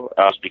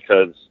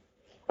 because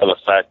of the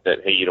fact that,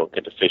 hey, you don't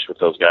get to fish with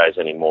those guys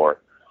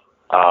anymore.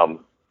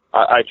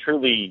 I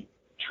truly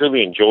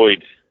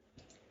enjoyed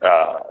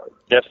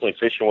definitely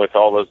fishing with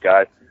all those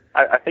guys.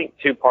 I think,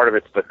 too, part of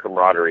it's the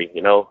camaraderie.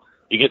 You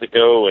get to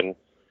go and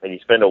you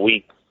spend a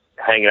week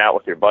hanging out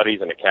with your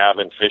buddies in a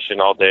cabin,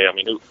 fishing all day.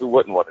 Who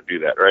wouldn't want to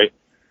do that, right?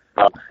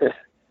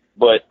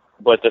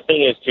 But the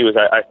thing is, too, is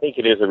I think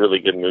it is a really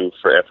good move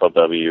for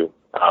FLW.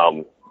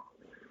 I'm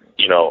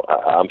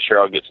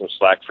sure I'll get some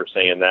slack for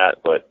saying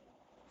that, but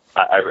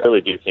I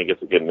really do think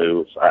it's a good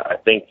move. I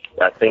think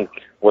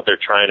what they're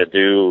trying to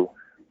do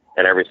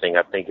and everything,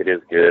 I think it is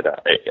good.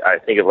 I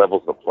think it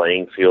levels the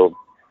playing field.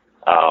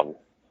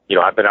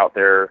 I've been out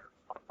there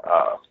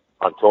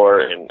on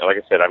tour, and like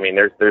I said,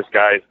 there's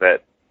guys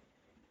that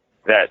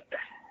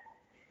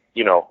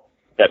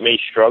may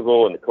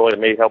struggle, and the co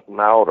may help them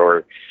out,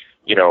 or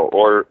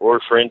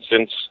for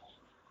instance,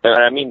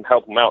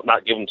 help them out,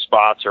 not give them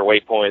spots or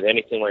waypoints,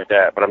 anything like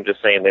that. But I'm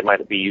just saying they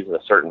might be using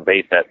a certain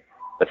bait that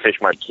the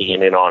fish might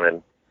keying in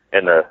on,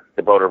 and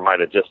the boater might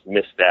have just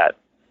missed that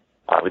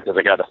because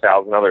they got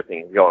 1,000 other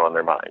things going on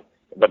their mind.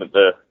 But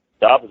the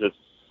opposite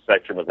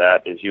spectrum of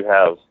that is you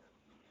have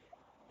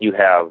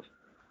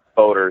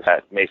boaters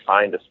that may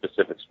find a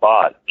specific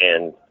spot,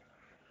 and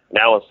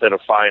now instead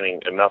of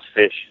finding enough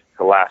fish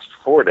to last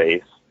 4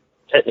 days,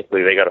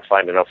 technically they got to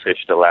find enough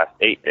fish to last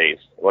 8 days.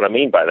 What I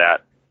mean by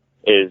that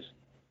is,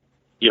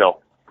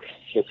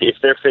 if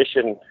they're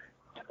fishing,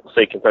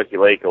 say, Kentucky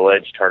Lake, a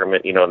ledge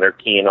tournament, and they're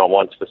keying on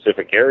one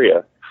specific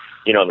area,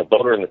 and the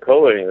boater and the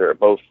co-angler are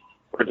both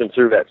working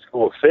through that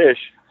school of fish.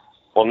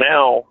 Well,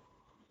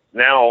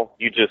 now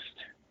you just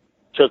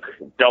took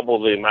double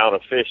the amount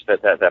of fish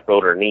that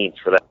boater needs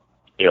for that,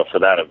 for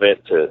that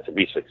event to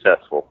be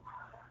successful.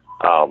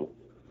 And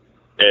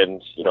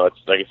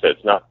it's like I said,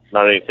 it's not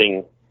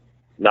anything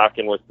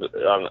knocking with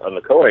on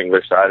the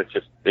co-angler side.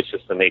 It's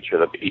just the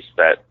nature of the beast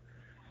that,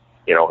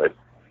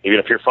 even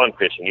if you're fun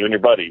fishing, you and your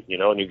buddies, and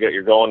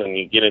you're going and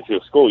you get into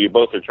a school, you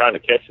both are trying to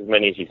catch as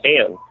many as you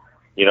can,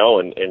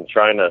 and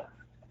trying to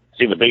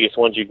see the biggest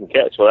ones you can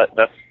catch. Well,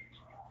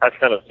 that's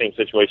kind of the same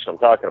situation I'm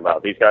talking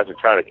about. These guys are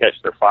trying to catch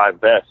their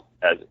 5 best,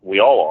 as we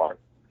all are.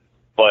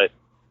 But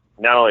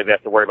not only do they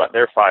have to worry about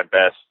their 5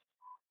 best,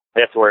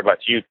 they have to worry about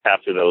you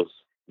after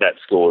that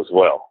school as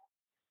well.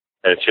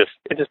 And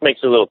it just makes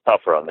it a little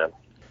tougher on them.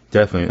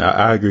 Definitely.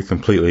 I agree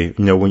completely.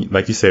 When,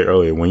 like you said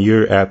earlier, when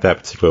you're at that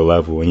particular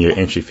level and your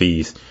entry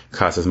fees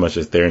cost as much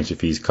as their entry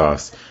fees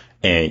cost,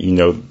 and,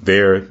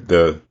 they're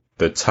the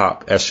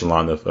top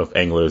echelon of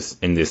anglers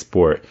in this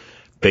sport,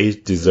 they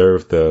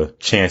deserve the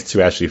chance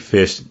to actually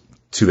fish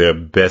to their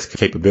best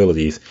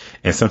capabilities.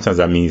 And sometimes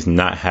that means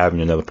not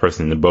having another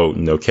person in the boat,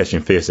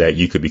 catching fish that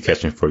you could be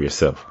catching for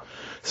yourself.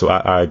 So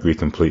I agree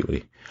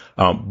completely.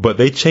 But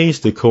they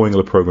changed the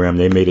co-angler program.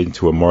 They made it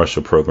into a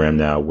marshal program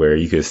now where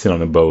you could sit on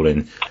the boat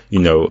and,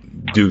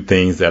 do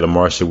things that a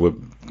marshal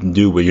would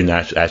do when you're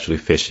not actually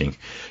fishing.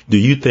 Do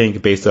you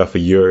think, based off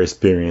of your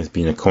experience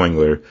being a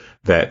co-angler,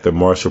 that the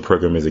marshal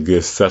program is a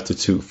good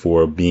substitute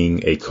for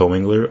being a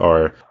co-angler?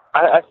 Or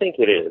I think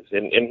it is.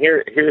 And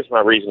here's my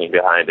reasoning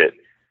behind it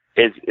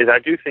is I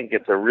do think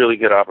it's a really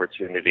good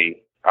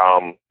opportunity.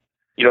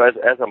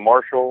 As a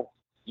marshal,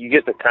 you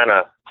get to kind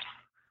of,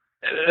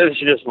 this is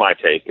just my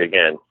take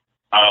again.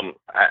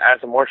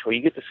 As a marshal,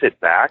 you get to sit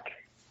back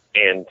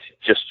and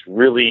just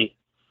really,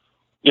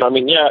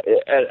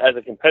 as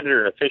a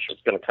competitor and official,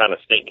 it's going to kind of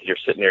stink. You're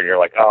sitting there and you're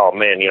like, oh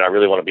man, I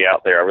really want to be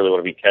out there. I really want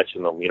to be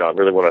catching them. I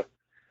really want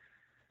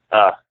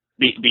to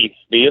be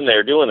in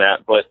there doing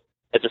that. But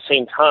at the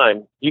same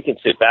time, you can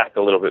sit back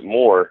a little bit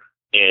more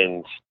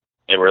and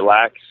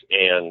relax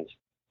and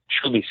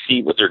truly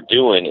see what they're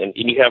doing, and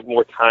you have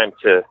more time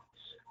to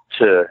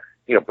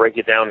break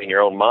it down in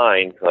your own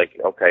mind. Like,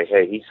 okay,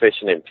 hey, he's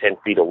fishing in 10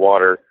 feet of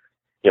water.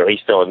 He's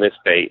throwing this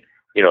bait.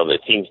 That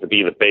seems to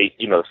be the bait.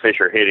 The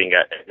fish are hitting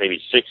at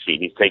maybe 6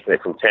 feet. He's taking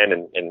it from 10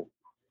 and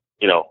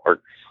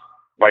or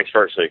vice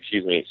versa.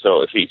 Excuse me.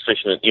 So if he's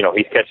fishing,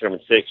 he's catching them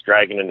in 6,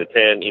 dragging into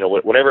 10.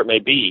 Whatever it may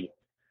be,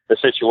 the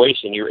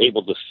situation, you're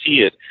able to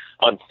see it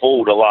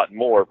unfold a lot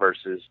more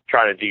versus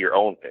trying to do your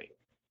own thing.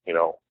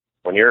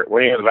 When you're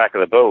in the back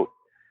of the boat,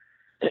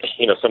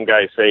 some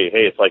guys say,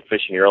 hey, it's like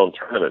fishing your own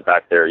tournament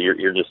back there.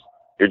 You're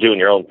doing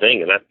your own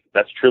thing, and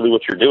that's truly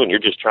what you're doing. You're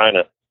just trying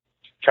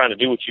to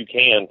do what you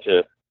can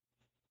to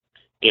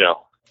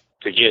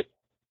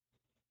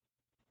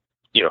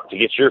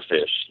get your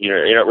fish.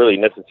 You're not really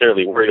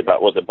necessarily worried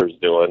about what the bird's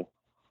doing,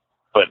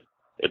 but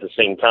at the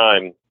same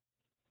time,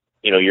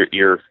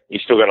 you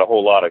still got a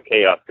whole lot of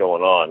chaos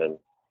going on. And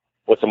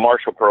with the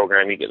marshal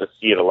program, you get to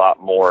see it a lot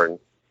more. And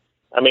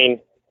I mean,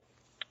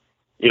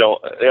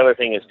 the other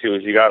thing is too,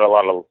 is you got a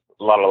lot of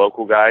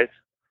local guys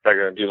that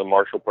are going to do the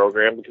marshal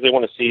program because they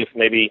want to see if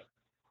maybe,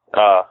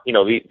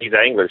 these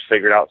anglers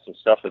figured out some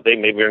stuff that they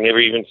maybe have never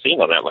even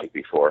seen on that lake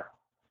before.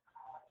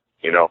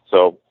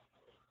 So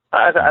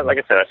like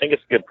I said, I think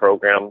it's a good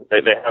program.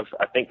 I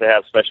think they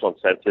have special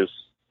incentives,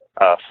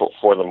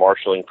 for the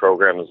marshaling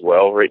program as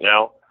well right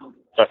now.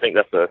 So I think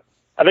it's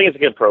a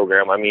good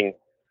program. I mean,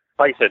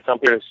 like I said, some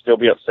people still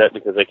be upset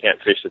because they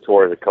can't fish the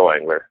tour as a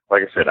co-angler.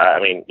 Like I said,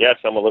 yes,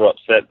 I'm a little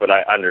upset, but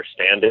I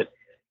understand it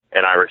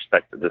and I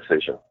respect the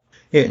decision.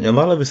 Yeah, and a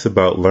lot of it's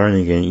about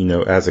learning and,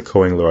 as a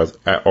co-angler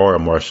or a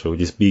marshal,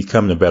 just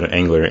becoming a better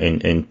angler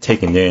and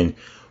taking in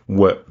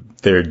what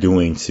they're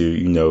doing to,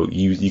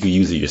 you can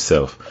use it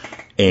yourself.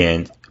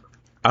 And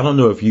I don't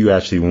know if you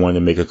actually want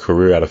to make a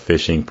career out of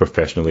fishing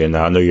professionally or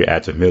not. I know you're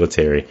active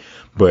military,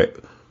 but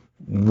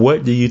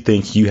what do you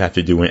think you have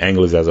to do and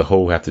anglers as a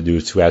whole have to do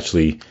to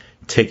actually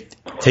take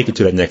it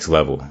to that next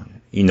level?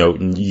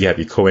 You have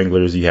your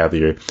co-anglers, you have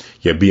your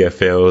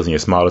BFLs and your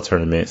smaller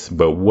tournaments,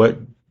 but what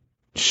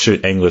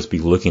should anglers be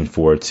looking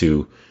for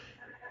to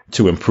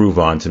improve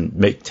on,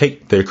 to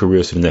take their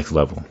careers to the next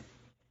level?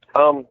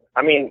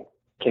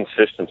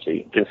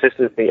 Consistency.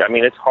 I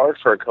mean, it's hard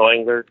for a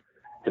co-angler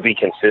to be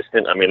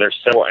consistent. I mean, there's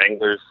several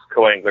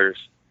co-anglers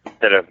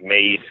that have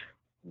made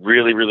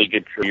really, really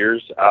good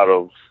careers out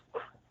of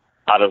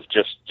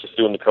just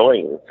doing the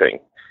co-angling thing.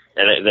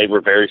 And they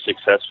were very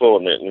successful,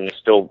 and they're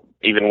still,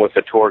 even with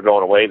the tour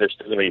going away, they're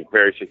still going to be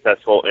very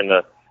successful in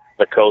the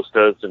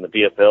Costas and the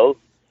BFLs.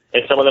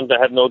 And some of them that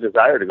have no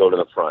desire to go to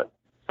the front.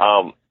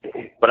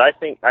 But I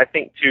think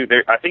too,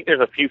 I think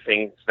there's a few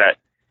things that,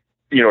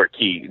 are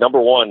key. Number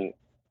one,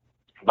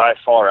 by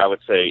far, I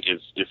would say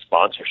is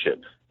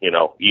sponsorship.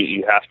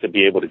 You have to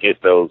be able to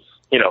get those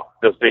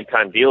big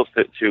time deals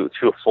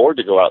to afford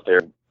to go out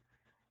there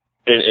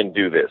and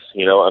do this.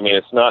 I mean,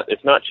 it's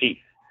not cheap.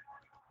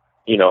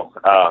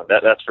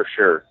 That's for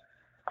sure.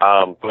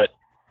 But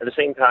at the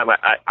same time,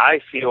 I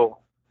feel,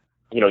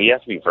 you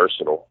have to be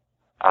versatile.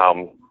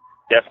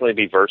 Definitely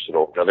be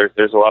versatile.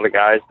 There's a lot of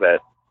guys that,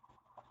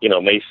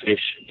 may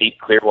fish deep,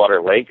 clear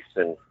water lakes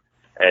and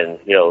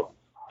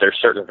there's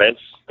certain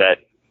events that,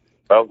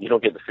 well, you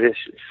don't get to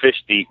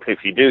fish deep. If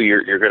you do,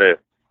 you're gonna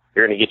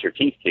get your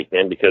teeth kicked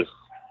in because,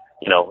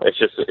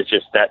 it's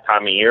just that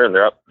time of year and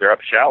they're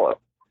up shallow.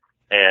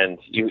 And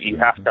you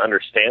have to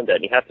understand that.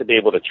 And you have to be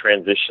able to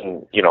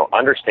transition,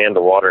 understand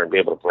the water and be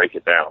able to break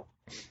it down.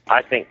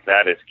 I think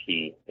that is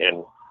key.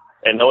 And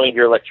knowing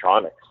your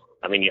electronics.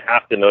 I mean, you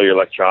have to know your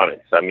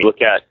electronics. I mean, you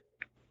look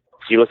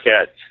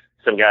at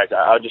some guys.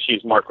 I'll just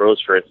use Mark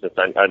Rose, for instance.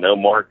 I know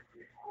Mark.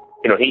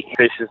 he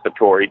fishes the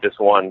tour. He just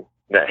won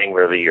the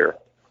Angler of the Year.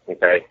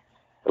 Okay.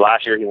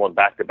 Last year he won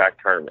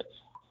back-to-back tournaments.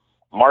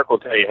 Mark will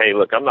tell you, hey,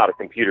 look, I'm not a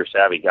computer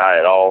savvy guy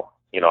at all.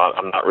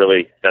 I'm not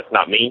really, that's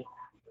not me.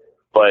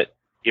 But,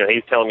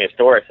 he's telling me a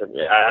story.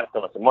 I asked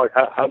him, I said, Mark,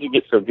 how'd you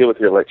get so good with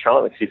your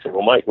electronics? He said,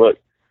 well, Mike, look,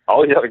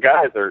 all these other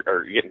guys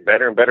are getting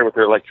better and better with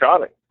their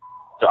electronics.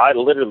 So I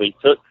literally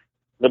took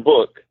the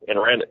book and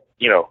read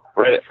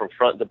it from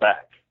front to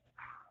back.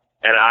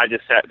 And I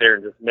just sat there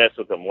and just messed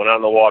with them, went out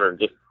in the water, and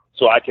just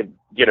so I could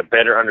get a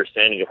better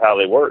understanding of how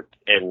they worked.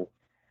 And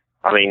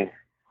I mean,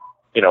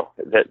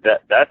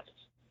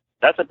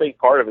 that's a big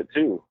part of it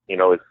too.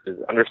 Is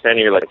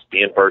understanding your legs,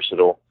 being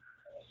versatile,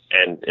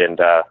 and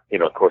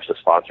of course the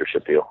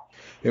sponsorship deal.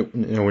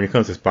 When it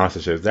comes to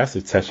sponsorships, that's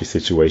a touchy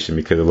situation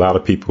because a lot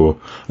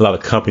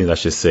of companies, I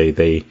should say,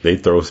 they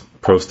throw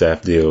pro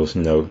staff deals,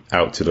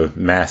 out to the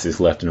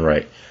masses left and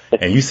right.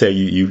 And you say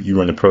you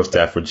run the pro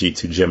staff for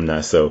G2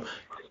 Gemini, so.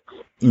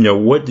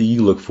 What do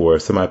you look for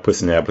if somebody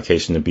puts in an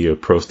application to be a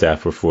pro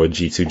staffer for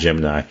G2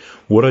 Gemini?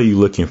 What are you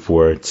looking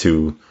for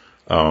to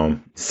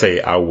say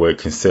I would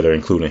consider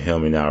including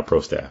him in our pro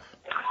staff?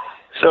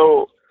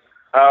 So,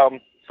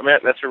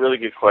 that's a really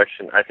good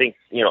question. I think,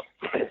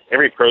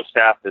 every pro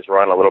staff is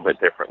run a little bit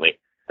differently.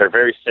 They're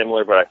very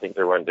similar, but I think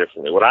they're run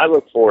differently. What I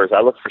look for is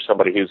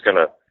somebody who's going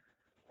to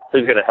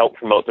help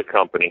promote the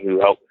company,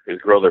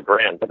 who's grow their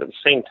brand. But at the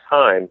same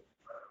time,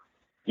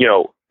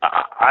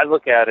 I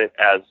look at it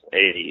as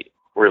a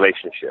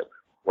relationship,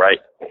 right?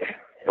 And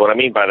what I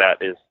mean by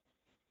that is,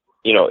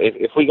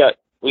 if we got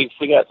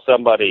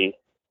somebody,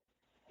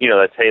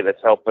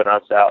 that's helping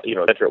us out,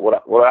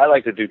 what I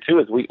like to do too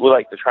is we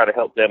like to try to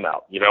help them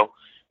out,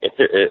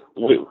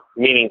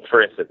 meaning,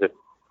 for instance, if,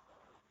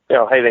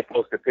 hey, they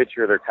post a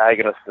picture, they're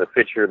tagging us in the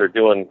picture, they're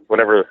doing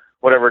whatever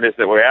it is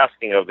that we're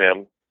asking of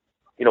them,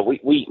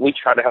 we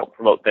try to help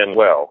promote them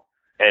well,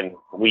 and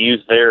we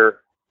use their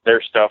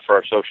stuff for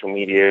our social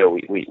media.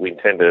 We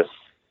tend to,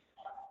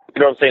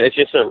 what I'm saying?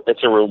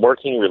 It's a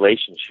working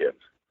relationship,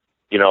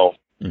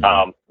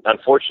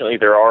 Unfortunately,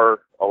 there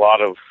are a lot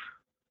of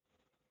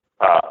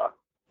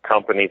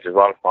companies, there's a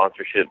lot of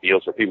sponsorship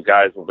deals where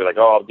guys will be like,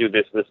 oh, I'll do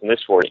this, this, and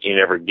this for you. You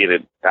never get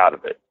it out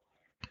of it.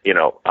 It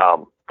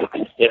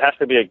has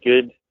to be a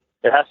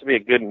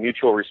good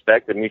mutual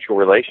respect and mutual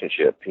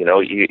relationship. You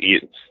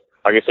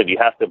like I said, you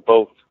have to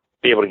both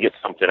be able to get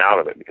something out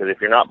of it, because if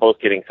you're not both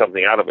getting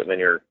something out of it, then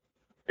you're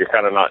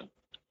kind of not.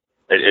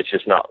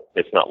 It's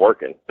not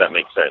working. If that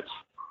makes sense,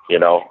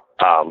 Yeah.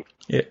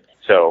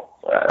 So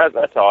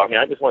that's all. I mean,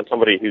 I just want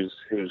somebody who's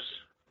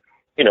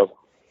going to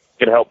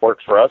help work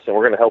for us, and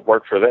we're going to help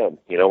work for them.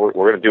 We're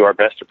going to do our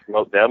best to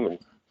promote them, and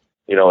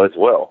as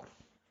well.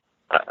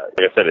 Like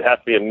I said, it has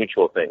to be a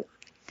mutual thing.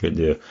 Good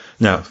deal.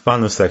 Now,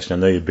 final section. I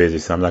know you're busy,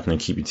 so I'm not going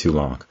to keep you too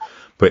long.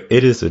 But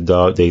it is the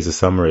dog days of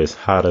summer. It's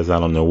hot as I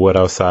don't know what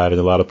outside in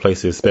a lot of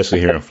places, especially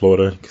here in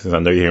Florida, because I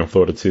know you're here in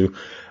Florida too.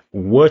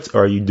 What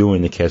are you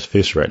doing to catch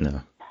fish right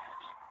now?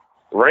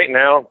 Right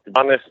now, to be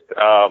honest,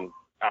 I'm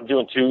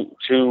doing two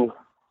to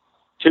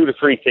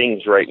three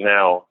things right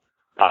now.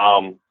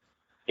 Of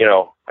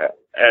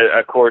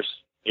course,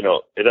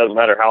 it doesn't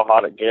matter how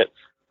hot it gets.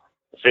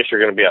 The fish are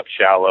going to be up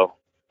shallow.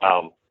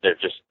 They're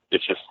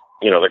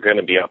going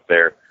to be up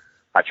there.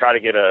 I try to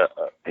get an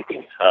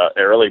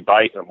early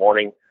bite in the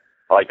morning.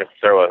 I like to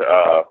throw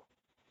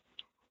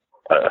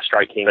a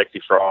Strike King sexy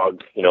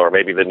frog, or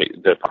maybe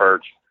the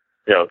perch.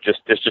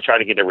 Just to try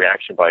to get a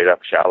reaction bite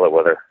up shallow,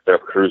 whether they're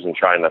cruising,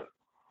 trying to,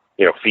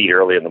 feed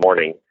early in the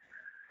morning.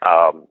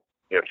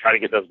 Try to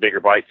get those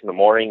bigger bites in the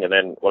morning. And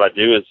then what I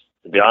do is,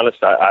 to be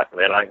honest, I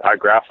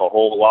graph a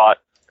whole lot.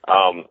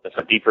 It's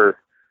a deeper,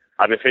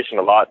 I've been fishing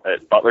a lot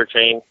at Butler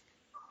Chain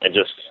and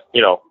just,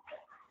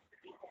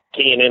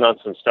 keying in on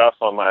some stuff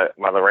on my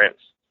Lowrance.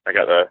 I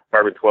got the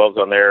carbon 12s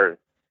on there.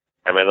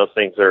 I mean, those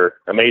things are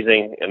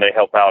amazing and they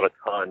help out a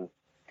ton.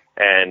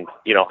 And,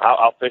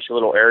 I'll fish a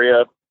little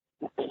area.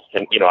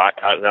 And,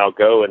 I'll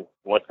go, and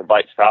once the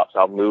bite stops,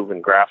 I'll move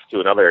and graph to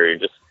another area.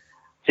 Just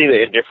see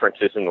the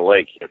differences in the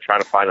lake,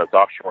 trying to find those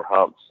offshore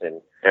humps.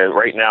 And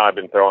right now I've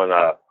been throwing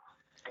a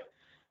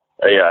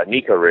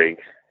Nico rig.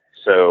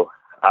 So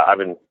I've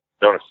been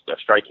throwing a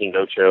Strike King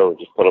no-show,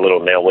 just put a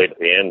little nail weight at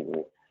the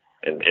end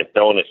and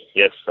throwing it.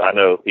 Yes, I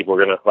know people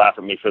are going to laugh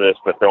at me for this,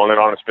 but throwing it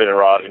on a spinning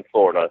rod in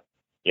Florida,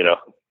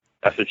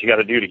 that's what you got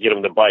to do to get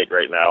them to bite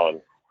right now.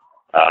 And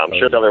I'm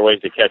sure there's other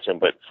ways to catch them,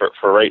 but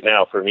for right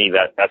now, for me,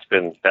 that's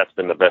been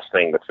the best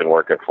thing that's been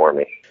working for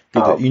me.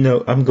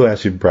 I'm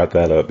glad you brought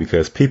that up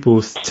because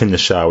people tend to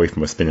shy away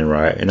from a spinning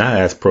rod, and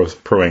I ask pro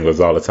anglers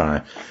all the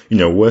time,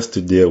 what's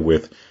the deal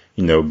with,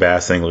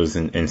 bass anglers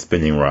and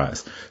spinning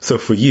rods? So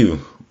for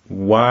you,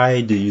 why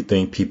do you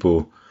think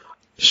people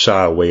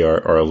shy away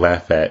or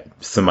laugh at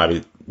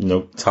somebody,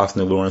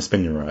 tossing the lure on a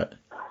spinning rod?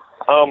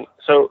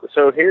 So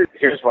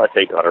here's my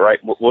take on it, right?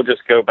 We'll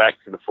just go back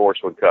to the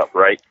Forrest Wood Cup,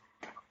 right?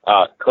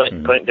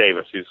 Clint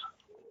Davis, who's,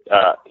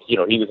 he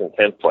was in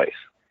 10th place,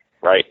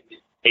 right?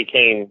 He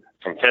came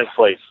from 10th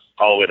place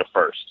all the way to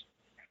first.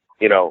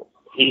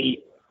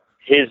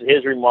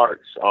 His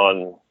remarks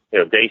on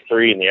day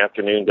 3 in the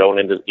afternoon going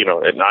into,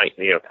 at night,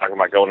 talking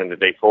about going into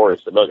day 4. I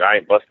said, look, I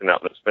ain't busting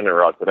out the spinning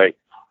rod today.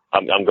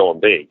 I'm going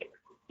big.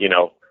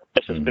 Yes,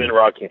 a spinning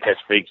rod can catch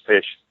big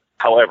fish.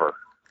 However,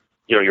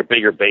 your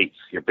bigger baits,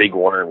 your big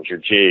worms, your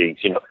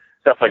jigs,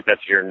 stuff like that,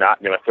 you're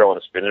not going to throw in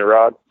a spinning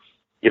rod.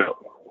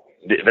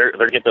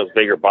 They're get those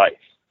bigger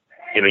bites.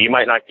 You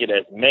might not get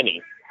as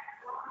many,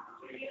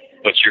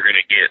 but you're going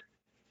to get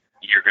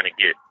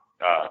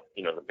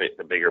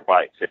the bigger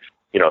bites if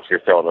you're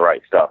throwing the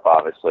right stuff,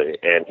 obviously.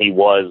 And he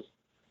was,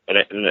 and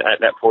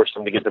that forced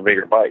him to get the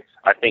bigger bites.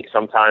 I think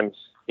sometimes,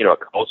 it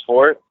calls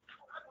for it.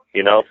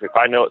 If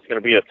I know it's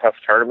going to be a tough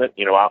tournament,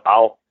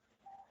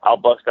 I'll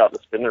bust out the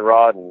spinning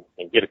rod and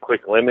get a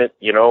quick limit,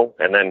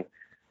 and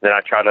then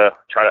I try to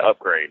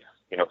upgrade.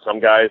 Some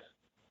guys,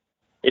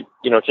 it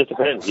just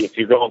depends. If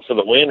you're going for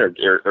the win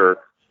or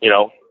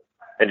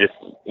and just,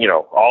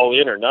 all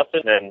in or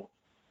nothing, then,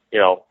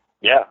 throw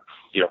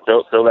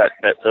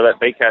that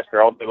bait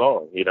caster all day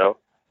long,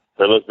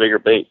 throw those bigger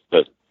baits.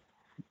 But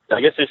I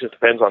guess it just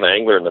depends on the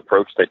angler and the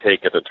approach they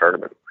take at the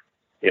tournament.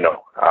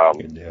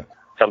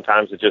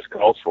 Sometimes it just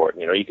calls for it.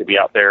 You could be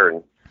out there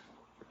and,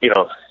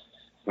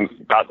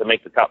 about to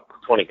make the top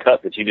 20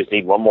 cut, but you just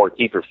need one more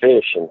keeper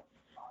fish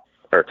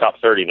or top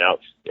 30 now.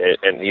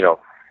 And, you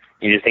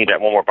just need that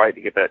one more bite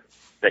to get that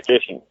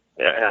fish. And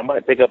I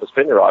might pick up a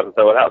spinning rod and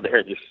throw it out there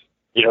and just,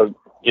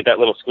 get that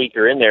little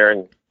squeaker in there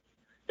and,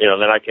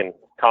 then I can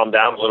calm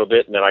down a little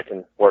bit and then I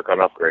can work on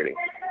upgrading.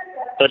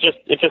 So it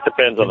just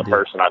depends on the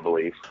person, I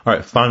believe. All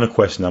right, final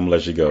question. I'm going to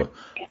let you go.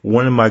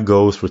 One of my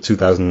goals for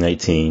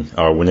 2018,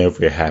 or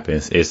whenever it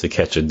happens, is to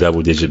catch a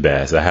double-digit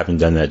bass. I haven't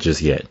done that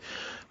just yet.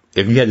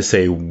 If you had to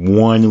say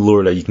one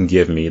lure that you can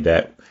give me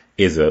that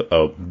is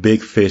a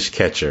big fish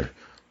catcher,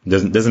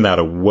 doesn't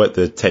matter what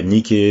the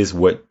technique is,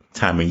 what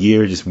time of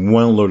year, just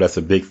one lure that's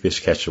a big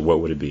fish catcher, what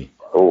would it be?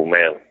 Oh,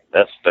 man,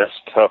 that's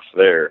tough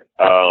there.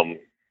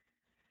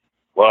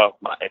 Well,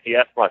 if you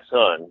ask my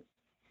son,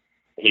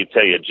 he'd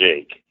tell you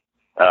jig.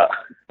 I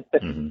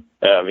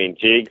mean,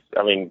 jigs.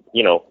 I mean,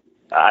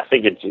 I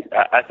think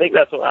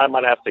that's what I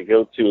might have to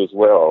go to as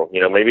well.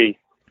 Maybe.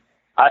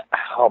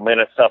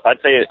 It's tough.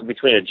 I'd say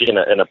between a jig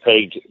and a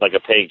page, like a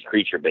page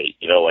creature bait.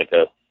 Like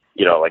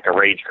a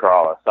rage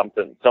crawler,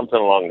 something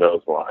along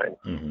those lines.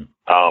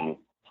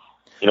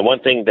 One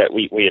thing that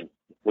we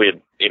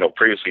had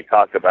previously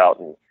talked about,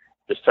 and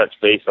just touch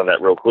base on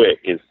that real quick,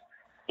 is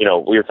we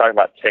were talking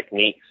about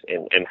techniques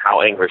and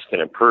how anglers can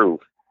improve.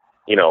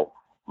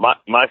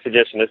 My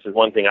suggestion, this is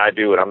one thing I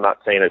do, and I'm not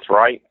saying it's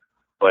right,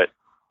 but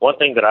one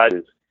thing that I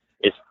do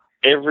is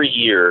every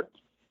year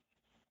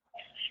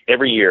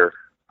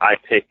I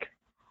pick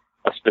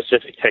a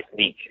specific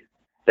technique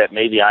that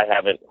maybe I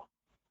haven't,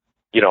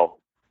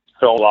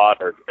 thrown a lot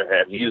or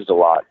have used a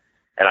lot,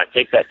 and I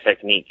take that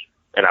technique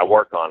and I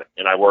work on it,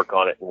 and I work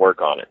on it and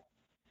work on it.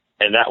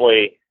 And that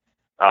way,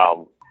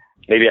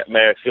 maybe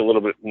I feel a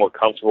little bit more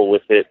comfortable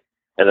with it.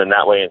 And then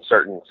that way in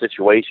certain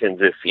situations,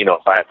 if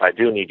I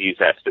do need to use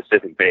that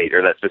specific bait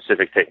or that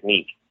specific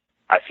technique,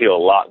 I feel a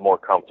lot more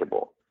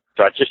comfortable.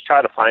 So I just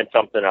try to find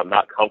something I'm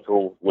not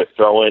comfortable with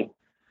throwing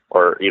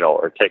or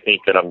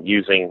technique that I'm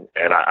using.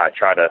 And I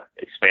try to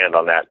expand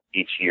on that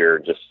each year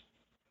just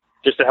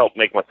to help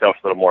make myself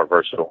a little more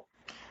versatile.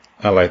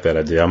 I like that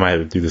idea. I might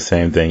have to do the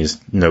same thing.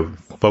 Just,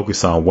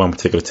 focus on one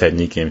particular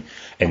technique and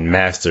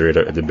master it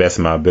at the best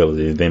of my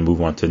ability, and then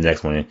move on to the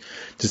next one,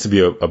 just to be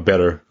a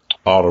better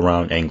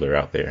all-around angler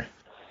out there.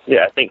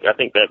 Yeah, I think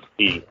that's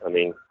key. I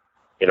mean,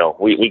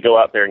 we go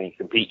out there and you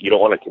compete. You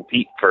don't want to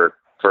compete for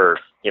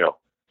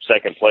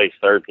second place,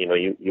 third.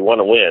 You want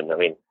to win. I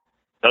mean,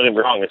 don't get me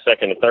wrong, the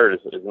second and third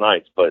is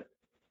nice, but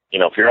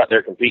if you're out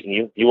there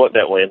competing, you want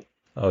that win.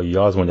 Oh, you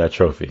always want that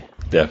trophy.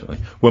 Definitely.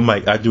 Well,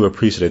 Mike, I do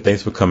appreciate it.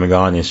 Thanks for coming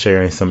on and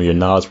sharing some of your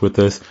knowledge with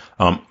us.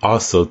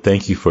 Also,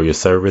 thank you for your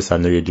service. I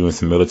know you're doing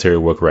some military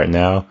work right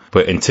now,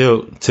 but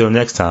until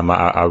next time,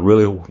 I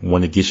really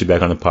want to get you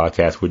back on the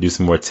podcast. We'll do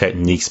some more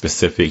technique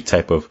specific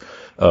type of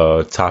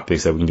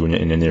topics that we can do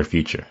in the near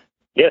future.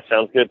 Yeah,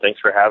 sounds good. Thanks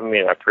for having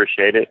me. I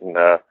appreciate it, and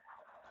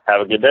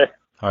have a good day.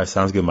 All right,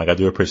 sounds good, Mike. I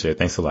do appreciate it.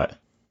 Thanks a lot.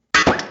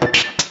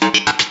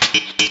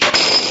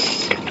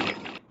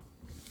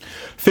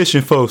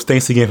 Fishing folks,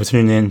 thanks again for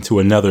tuning in to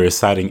another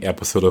exciting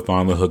episode of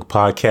On the Hook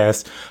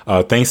podcast.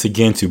 Thanks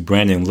again to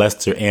Brandon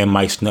Lester and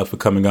Mike Schnupp for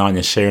coming on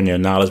and sharing their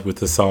knowledge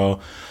with us all.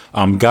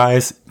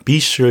 Guys, be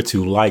sure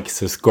to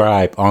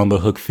subscribe on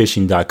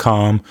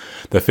thehookfishing.com,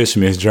 the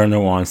Fisherman's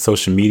Journal on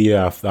social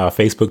media, our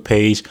Facebook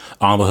page,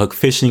 On the Hook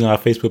Fishing, our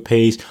Facebook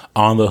page,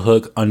 On the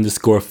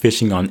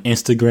Hook_fishing on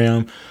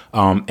Instagram.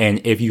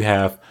 And if you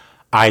have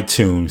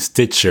iTunes,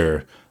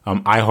 Stitcher,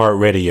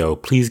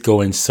 iHeartRadio, please go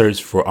and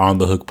search for On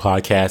the Hook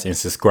podcast and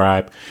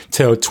subscribe.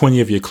 Tell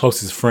 20 of your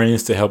closest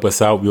friends to help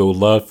us out. We would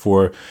love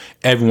for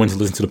everyone to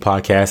listen to the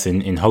podcast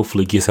and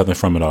hopefully get something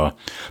from it all.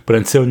 But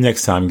until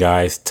next time,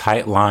 guys,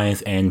 tight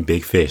lines and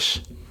big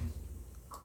fish.